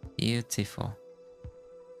 Beautiful.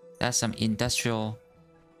 That's some industrial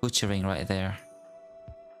butchering right there.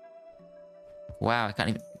 Wow, I can't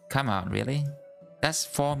even... Come on, really? That's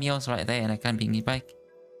 4 meals right there and I can't bring it back?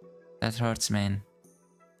 That hurts, man.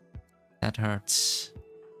 That hurts.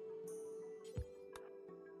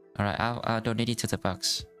 Alright, I'll donate it to the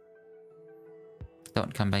box.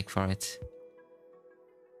 Don't come back for it.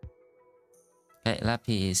 Okay,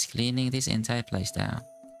 Lappy is cleaning this entire place down.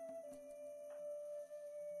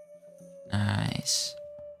 Nice.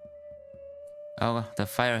 Oh, the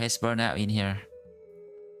fire has burned out in here.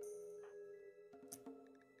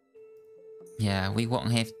 Yeah, we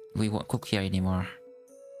won't cook here anymore.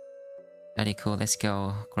 Very cool, let's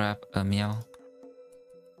go grab a meal.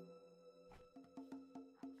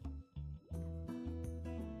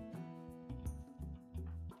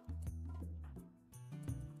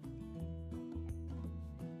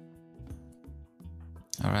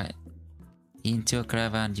 Alright. Into a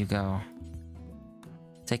caravan you go.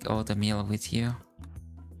 Take all the meal with you.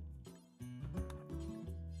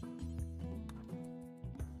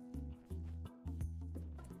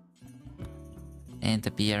 And the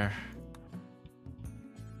beer.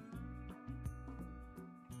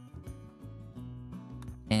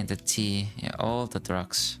 And the tea. Yeah, all the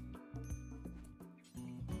drugs.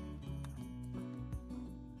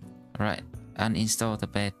 Right, uninstall the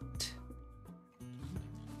bed.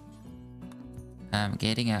 I'm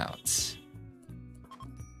getting out.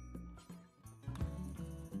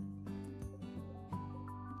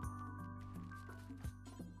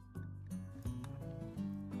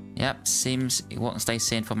 Yep, seems it won't stay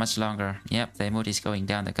sane for much longer. Yep, the mood is going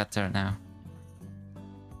down the gutter now.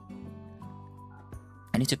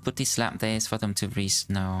 I need to put this lamp there for them to reach.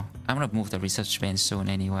 No, I'm gonna move the research bench soon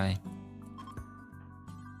anyway.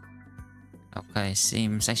 Okay,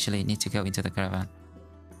 seems actually need to go into the caravan.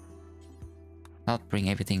 I'll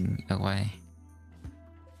bring everything away.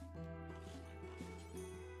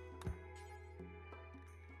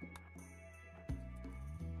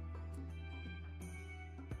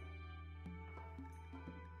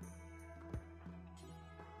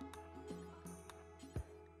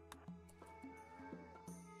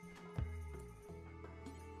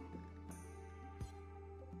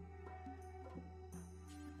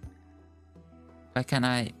 Why can't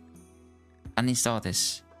I uninstall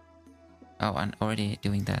this? Oh, I'm already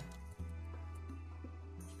doing that.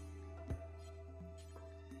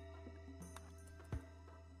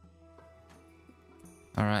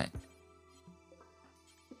 Alright.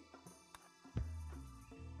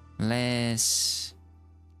 Let's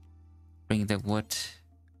bring the wood.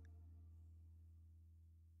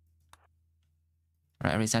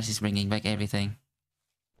 Right, research is bringing back everything.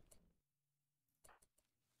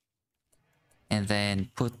 And then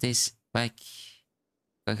put this back.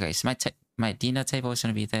 Okay, so my dinner table is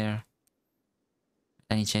gonna be there.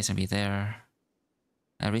 Dining chair is gonna be there.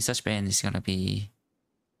 A research bench is gonna be.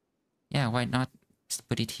 Yeah, why not just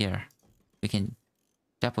put it here? We can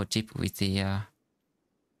double dip with the.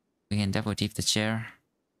 We can double dip the chair.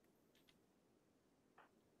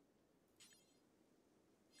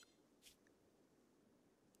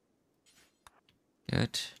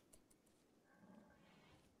 Good.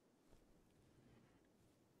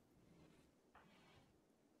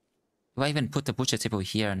 Do I even put the butcher table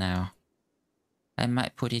here now? I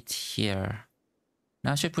might put it here.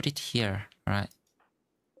 No, I should put it here, right?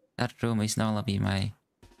 That room is no longer be my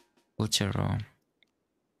butcher room.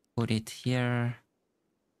 Put it here.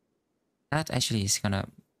 That actually is gonna,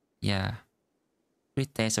 yeah. Put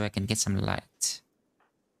it there so I can get some light.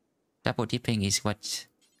 Double dipping is what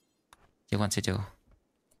you want to do.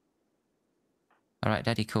 Alright,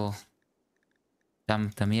 that'd be cool.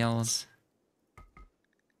 Dump the meals.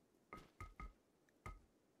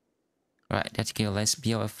 Right, that's cool. Let's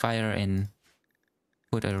build a fire and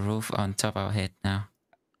put a roof on top of our head now.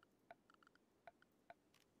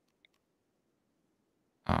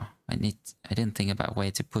 Oh, I didn't think about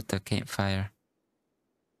where to put the campfire.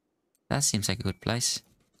 That seems like a good place.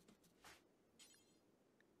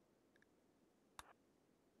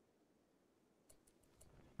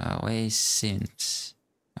 Where seems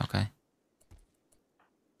okay.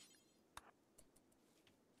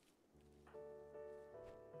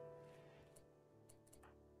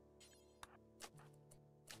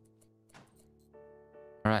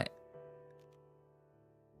 Alright.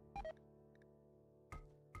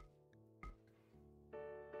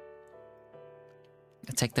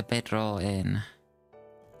 Take the bedroll in.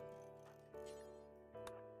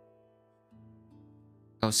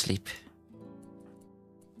 Go sleep.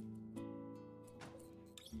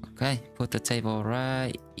 Okay, put the table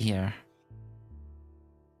right here.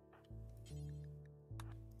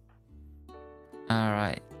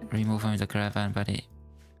 Alright, remove from the caravan, buddy.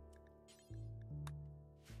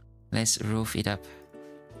 Let's roof it up.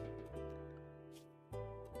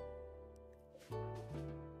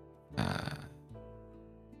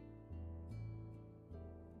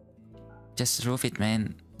 Just roof it,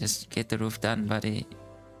 man. Just get the roof done, buddy.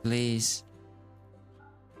 Please.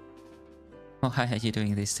 Why are you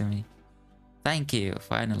doing this to me? Thank you,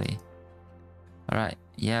 finally. Alright,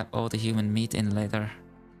 yep, all the human meat and leather.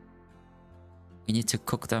 We need to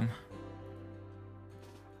cook them.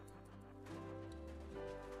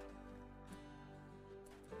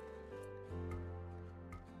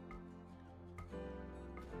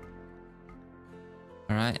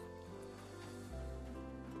 Alright.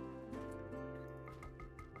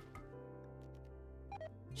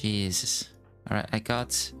 Jesus. Alright, I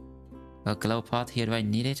got a glow pot here. Do I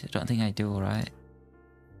need it? I don't think I do, right?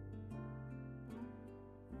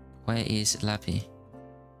 Where is Lappy?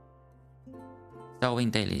 Sewing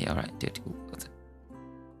daily. Alright, dude.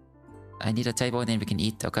 I need a table and then we can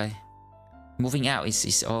eat, okay? Moving out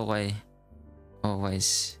is always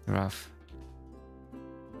rough.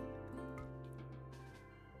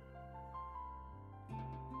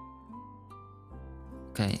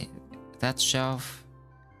 Okay, that shelf.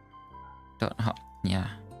 Don't. Yeah.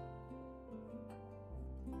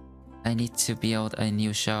 I need to build a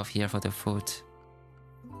new shelf here for the food.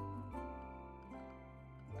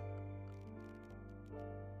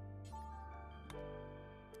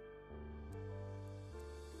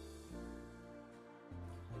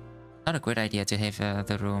 Not a great idea to have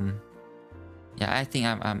the room. Yeah, I think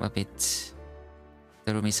I'm a bit.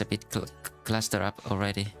 The room is a bit clustered up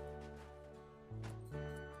already.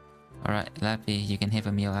 Alright, Lappy, you can have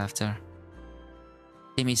a meal after.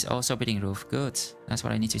 Tim is also building roof. Good. That's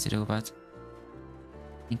what I need you to do, but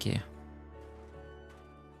thank you.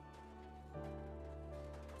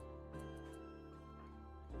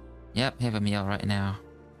 Yep, have a meal right now.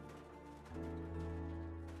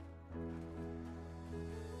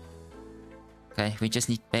 Okay, we just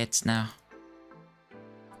need beds now.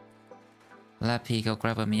 Lappy, go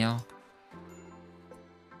grab a meal.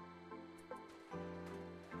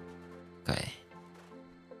 Okay.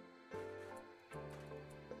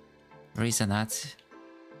 Reason that.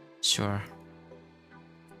 Sure.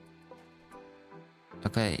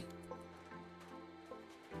 Okay.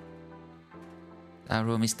 Our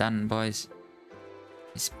room is done, boys.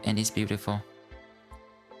 And it's beautiful.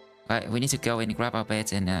 Right, we need to go and grab our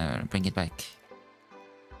beds and bring it back.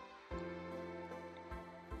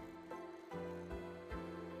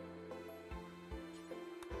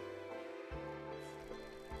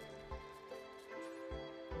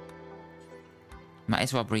 Might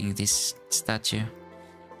as well bring this statue.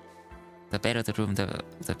 The better the room,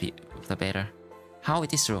 the better. How is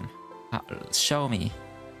this room? Show me.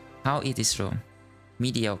 How is this room?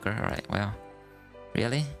 Mediocre, alright, well.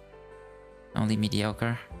 Really? Only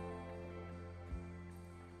mediocre?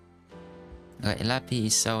 Okay, Lappy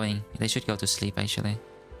is sewing. They should go to sleep actually.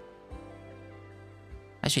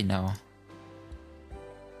 Actually, no.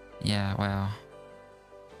 Yeah, well.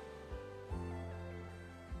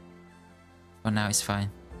 For now, it's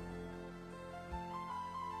fine.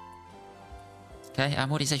 Okay, our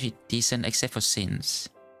mood is actually decent except for sins.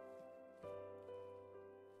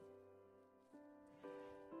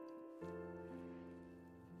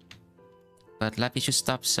 But Lappy should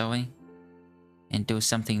stop sewing and do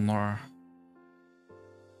something more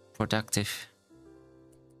productive.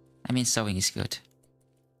 I mean, sewing is good.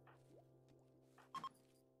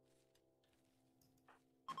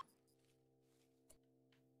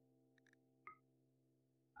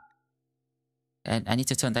 And I need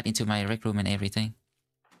to turn that into my rec room and everything.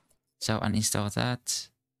 So uninstall that.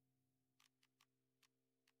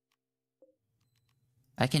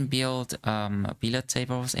 I can build billiard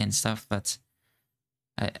tables and stuff, but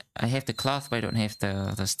I have the cloth, but I don't have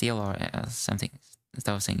the steel or something,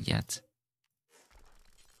 those things yet.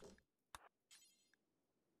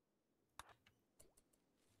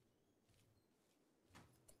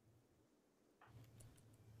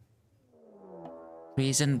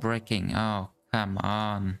 Prison breaking. Oh, come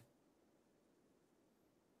on.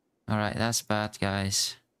 Alright, that's bad,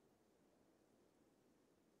 guys.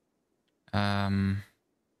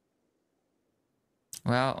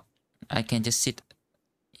 Well, I can just sit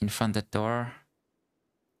in front of the door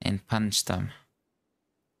and punch them.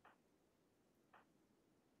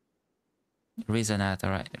 Reason that,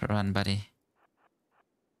 alright, run, buddy.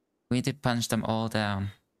 We need to punch them all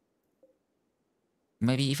down.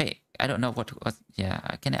 Maybe if I don't know what yeah,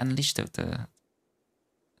 I can unleash the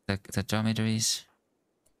dromedaries.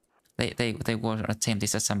 They will attempt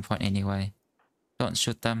this at some point anyway. Don't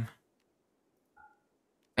shoot them.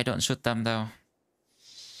 I don't shoot them though.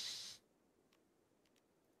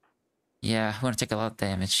 Yeah, we're gonna take a lot of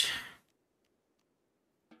damage.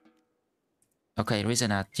 Okay,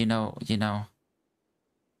 Resonat, you know.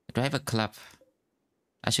 Do I have a club?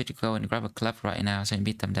 I should go and grab a club right now so I can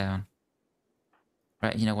beat them down.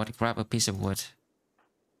 Right, you know what? Grab a piece of wood.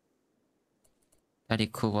 Daddy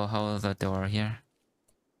cool will hold the door here.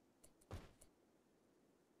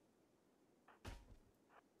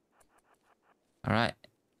 Alright.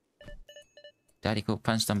 Daddy cool,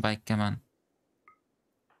 punch them back, come on.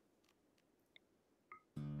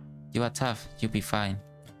 You are tough, you'll be fine.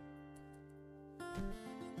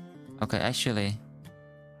 Okay, actually,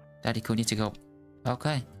 Daddy cool need to go.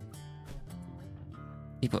 Okay.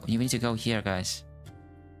 People, you need to go here, guys.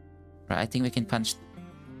 Right, I think we can punch.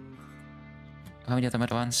 How many of them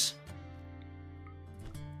at once?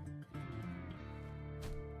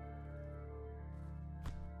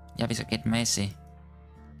 Yeah, it's get messy.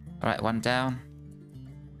 Alright, one down.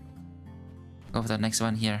 Go for the next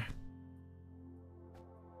one here.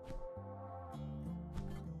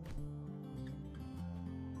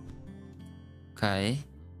 Okay.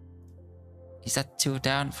 Is that 2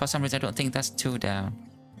 down? For some reason, I don't think that's 2 down.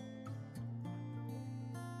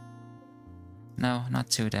 No, not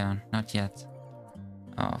 2 down. Not yet.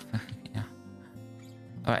 Oh, yeah.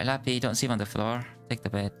 Alright, Lappy, don't sleep on the floor. Take the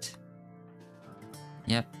bed.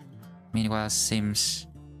 Yep. Meanwhile, Sims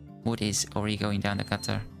Wood is already going down the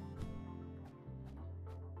gutter.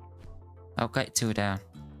 Okay, 2 down.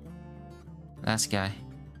 Last guy.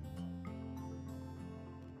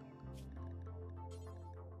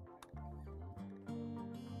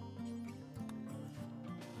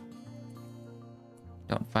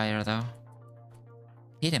 Don't fire though.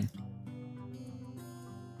 Hit him.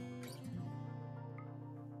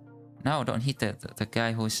 No, don't hit the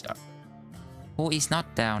guy who is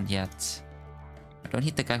not down yet. Don't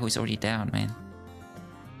hit the guy who is already down, man.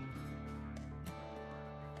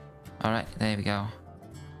 Alright, there we go.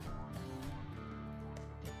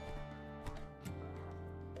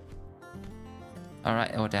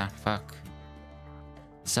 Alright, all down. Fuck.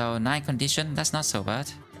 So 9 condition, that's not so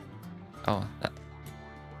bad. Oh,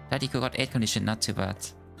 Daddy got 8 condition, not too bad.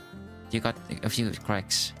 You got a few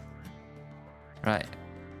cracks. Right.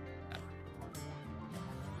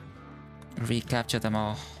 Recapture them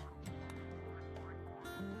all.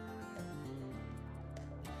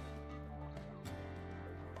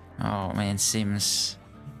 Oh man, Sims.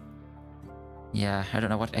 Yeah, I don't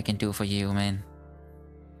know what I can do for you, man.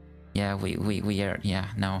 Yeah, we are, yeah,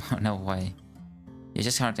 no, no way. You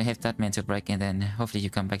just have to have that mental break and then hopefully you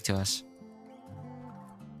come back to us.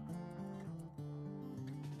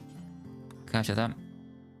 Capture them.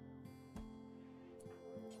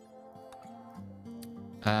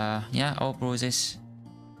 Yeah, all bruises.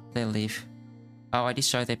 They leave. Oh, I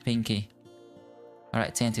destroyed their pinky.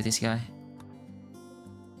 Alright, tend to this guy.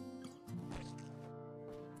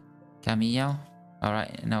 Camille?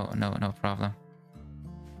 Alright, no problem.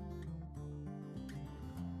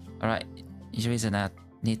 Alright, you reason that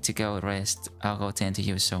need to go rest. I'll go tend to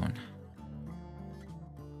you soon.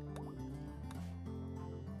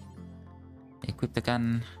 Equip the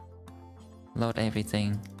gun. Load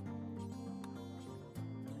everything.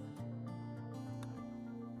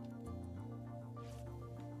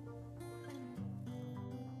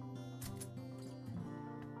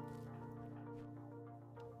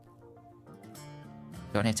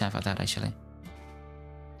 Don't have time for that actually.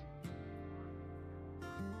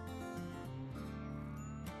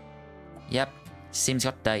 Yep, Sims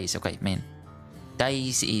got dice. Okay, man.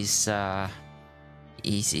 Dice is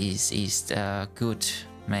good,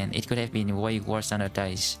 man. It could have been way worse than a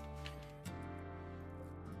dice.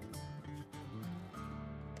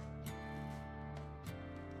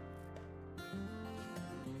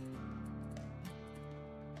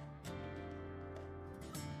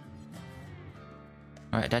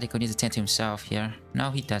 Alright, Daddy could need to tend to himself here.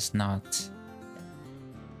 No, he does not.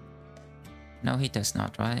 No, he does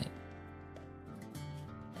not, right?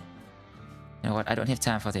 You know what? I don't have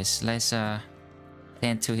time for this. Let's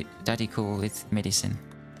tend to Daddy cool with medicine.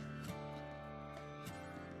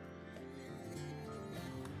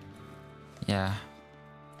 Yeah.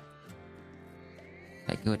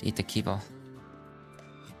 Okay, good. Eat the kibble.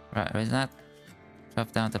 Right, where's that?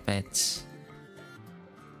 Drop down the beds.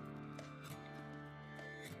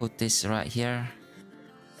 Put this right here.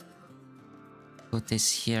 Put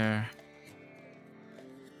this here.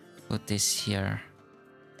 Put this here.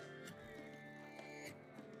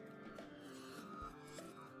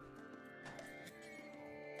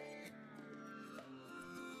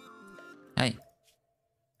 Hey.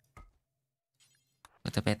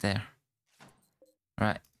 Put the bed there.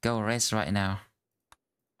 Right, go rest right now.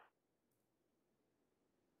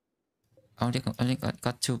 Only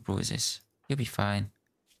got 2 bruises. You'll be fine.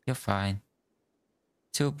 You're fine.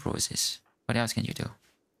 2 bruises. What else can you do?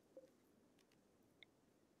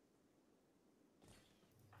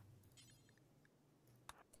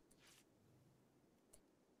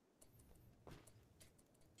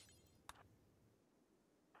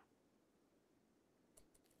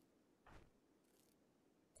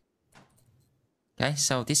 Okay,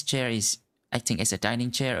 so this chair is acting as a dining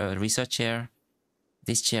chair or a research chair.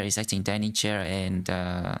 This chair is acting dining chair and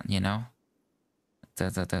you know,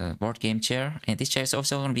 the board game chair, and this chair is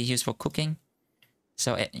also going to be used for cooking.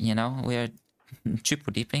 So you know, we're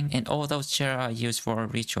triple dipping, and all those chairs are used for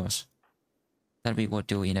rituals that we will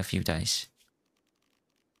do in a few days.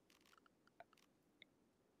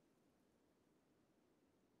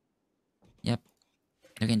 Yep,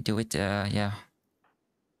 you can do it. Yeah,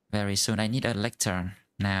 very soon. I need a lectern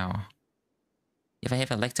now. If I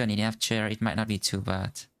have a lectern in enough chair, it might not be too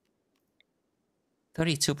bad.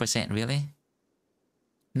 32%, really?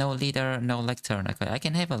 No leader, no lectern. Okay, I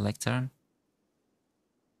can have a lectern.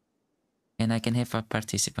 And I can have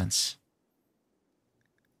participants.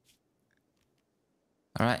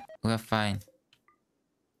 Alright, we're fine.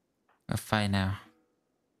 We're fine now.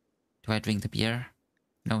 Do I drink the beer?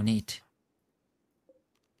 No need.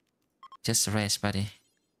 Just rest, buddy.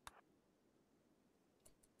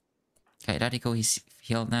 Okay, Radical is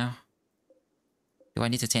healed now. Do I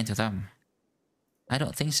need to tend to them? I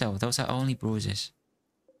don't think so. Those are only bruises.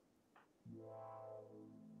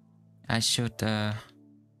 I should,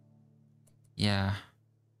 yeah.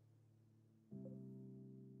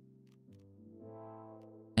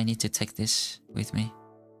 I need to take this with me.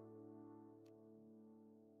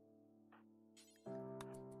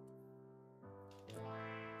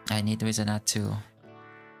 I need Resonat to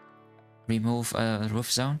remove a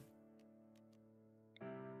roof zone.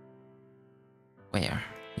 Where?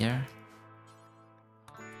 Here?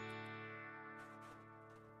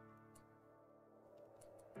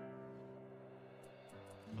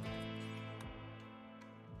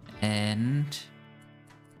 And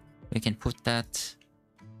we can put that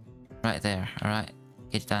right there. Alright,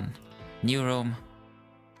 get it done. New room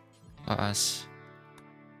for us.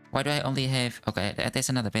 Why do I only have... Okay, there's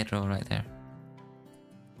another bedroll right there.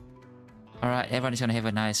 Alright, everyone's gonna have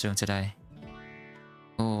a nice room today.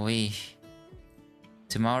 Oh,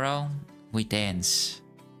 tomorrow, we dance.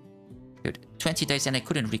 Dude, 20 days and I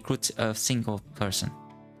couldn't recruit a single person.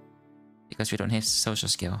 Because we don't have social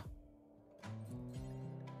skill.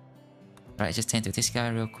 Alright, just tend to this guy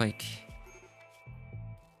real quick.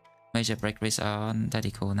 Major break rates are on.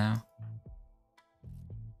 That'd be cool now.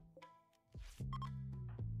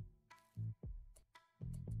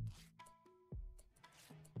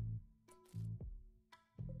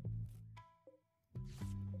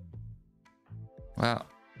 Well.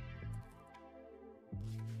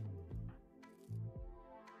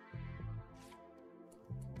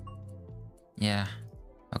 Yeah.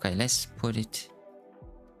 Okay, let's put it...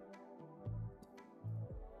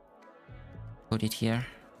 Put it here.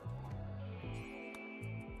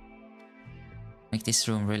 Make this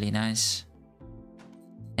room really nice.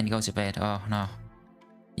 And go to bed. Oh no.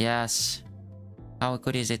 Yes. How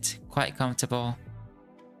good is it? Quite comfortable.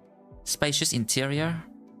 Spacious interior.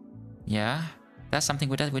 Yeah. That's something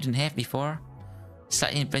we didn't have before.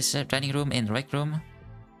 Slightly impressive dining room and rec room.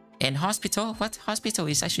 And hospital? What? Hospital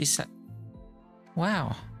is actually...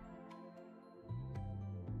 Wow.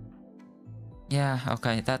 Yeah,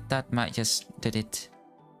 okay. That might just did it.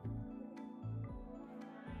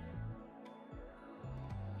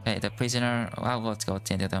 Okay, the prisoner... Well, we'll go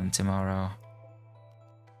tend to them tomorrow.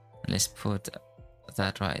 Let's put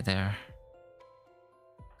that right there.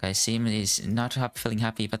 Okay, Sim is not feeling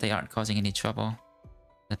happy, but they aren't causing any trouble.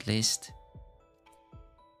 At least.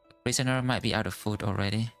 The prisoner might be out of food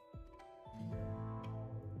already.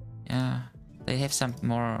 Yeah, they have some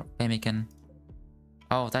more pemmican.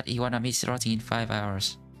 Oh, that Iwanami is rotting in 5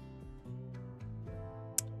 hours.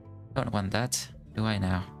 Don't want that, do I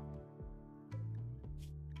now?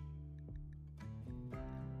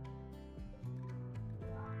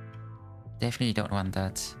 Definitely don't want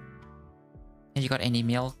that. Have you got any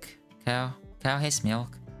milk? Cow? Cow has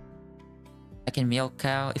milk. I can milk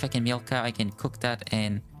cow. If I can milk cow, I can cook that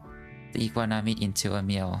and the iguana meat into a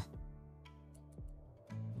meal.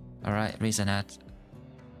 Alright, Resonat.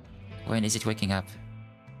 When is it waking up?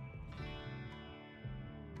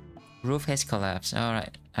 Roof has collapsed.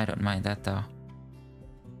 Alright, I don't mind that though.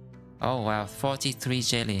 Oh wow, 43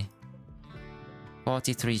 jelly.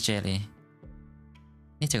 43 jelly.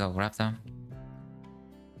 Need to go grab them.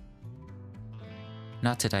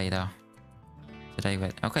 Not today though. Today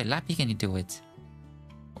wait. Okay, Lappy can do it.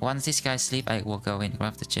 Once this guy sleep, I will go and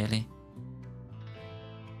grab the jelly.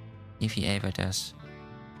 If he ever does.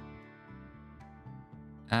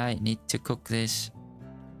 I need to cook this.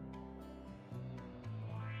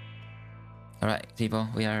 Alright, people,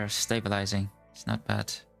 we are stabilizing. It's not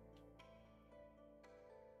bad.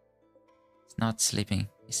 It's not sleeping,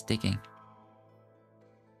 it's digging.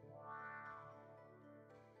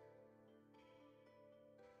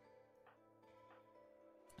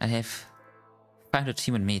 I have 500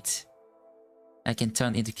 human meat. I can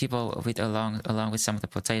turn into kibble with along with some of the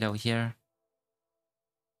potato here.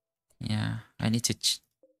 Yeah, I need to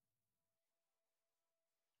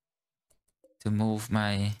move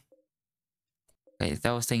my... Okay,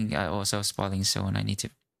 those things are also spawning soon. I need to...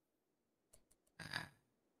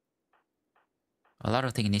 A lot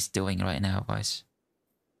of things needs doing right now, boys.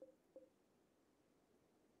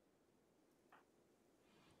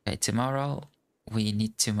 Okay, tomorrow we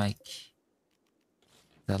need to make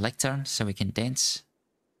the lectern so we can dance.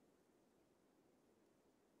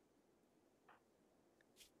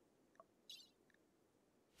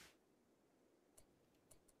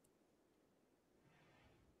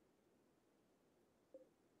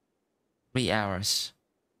 3 hours.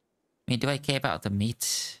 I mean, do I care about the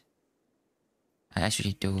meat? I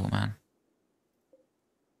actually do, man.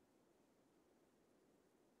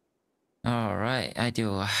 Alright, I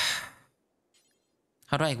do.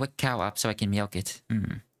 How do I wake cow up so I can milk it?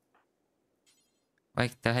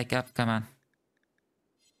 Wake the heck up, come on.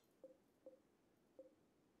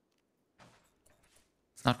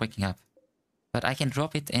 It's not waking up. But I can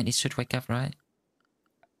drop it and it should wake up, right?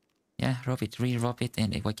 Yeah, drop it, re-drop it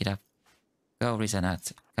and wake it up. Go,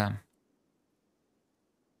 Resonat, come.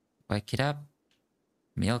 Wake it up.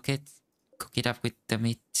 Milk it. Cook it up with the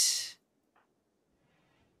meat.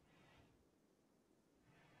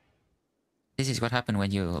 This is what happens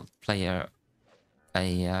when you play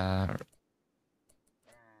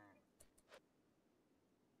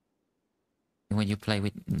when you play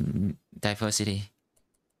with diversity.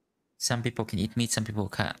 Some people can eat meat, some people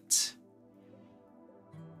can't.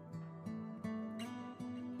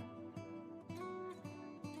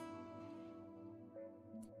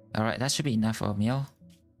 Alright, that should be enough for a meal.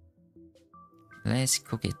 Let's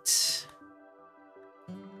cook it.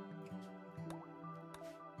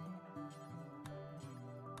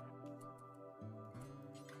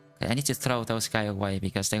 Okay, I need to throw those guys away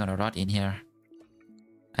because they're gonna rot in here.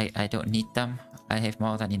 I don't need them. I have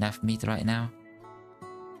more than enough meat right now.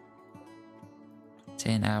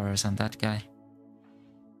 10 hours on that guy.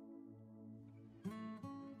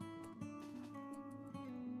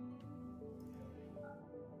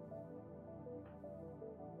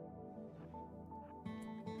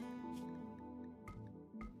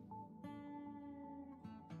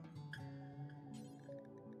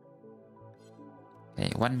 Okay,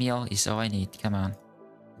 1 meal is all I need. Come on.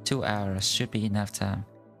 2 hours should be enough time.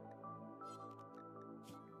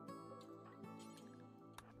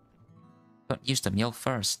 Don't use the milk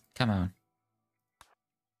first. Come on.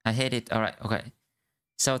 I hate it. Alright, okay.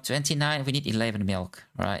 So 29, we need 11 milk.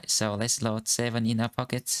 Alright, so let's load 7 in our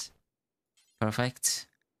pockets. Perfect.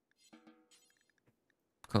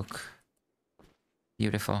 Cook.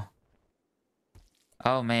 Beautiful.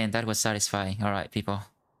 Oh man, that was satisfying. Alright, people.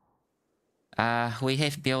 We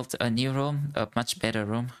have built a new room, a much better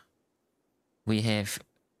room. We have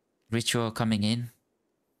ritual coming in.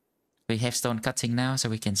 We have stone cutting now, so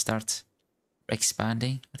we can start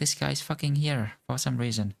expanding. This guy's fucking here for some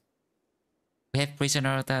reason. We have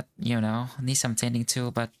prisoner that, you know, need some tending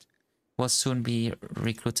to, but will soon be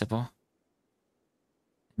recruitable.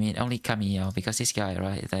 I mean, only Camille, because this guy,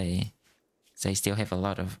 right, they still have a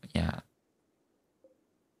lot of, yeah.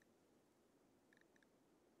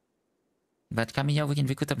 But Camille, we can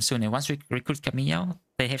recruit them soon. And once we recruit Camille,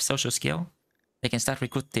 they have social skill. They can start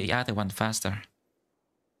recruit the other one faster.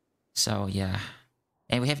 So, yeah.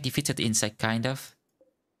 And we have defeated the insect, kind of.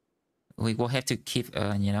 We will have to keep,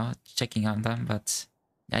 you know, checking on them. But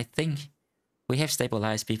I think we have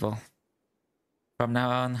stabilized people. From now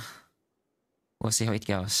on, we'll see how it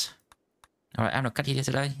goes. Alright, I'm not cutting it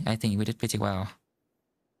today. I think we did pretty well.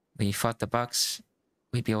 We fought the bugs.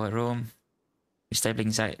 We built a room.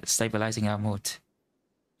 We're stabilizing our mood.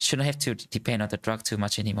 Shouldn't have to depend on the drug too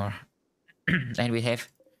much anymore. And we have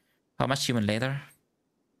how much human leather?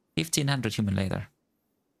 1500 human leather.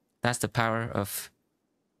 That's the power of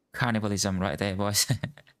cannibalism right there, boys.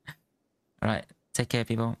 Alright, take care,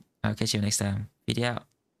 people. I'll catch you next time. Video out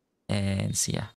and see ya.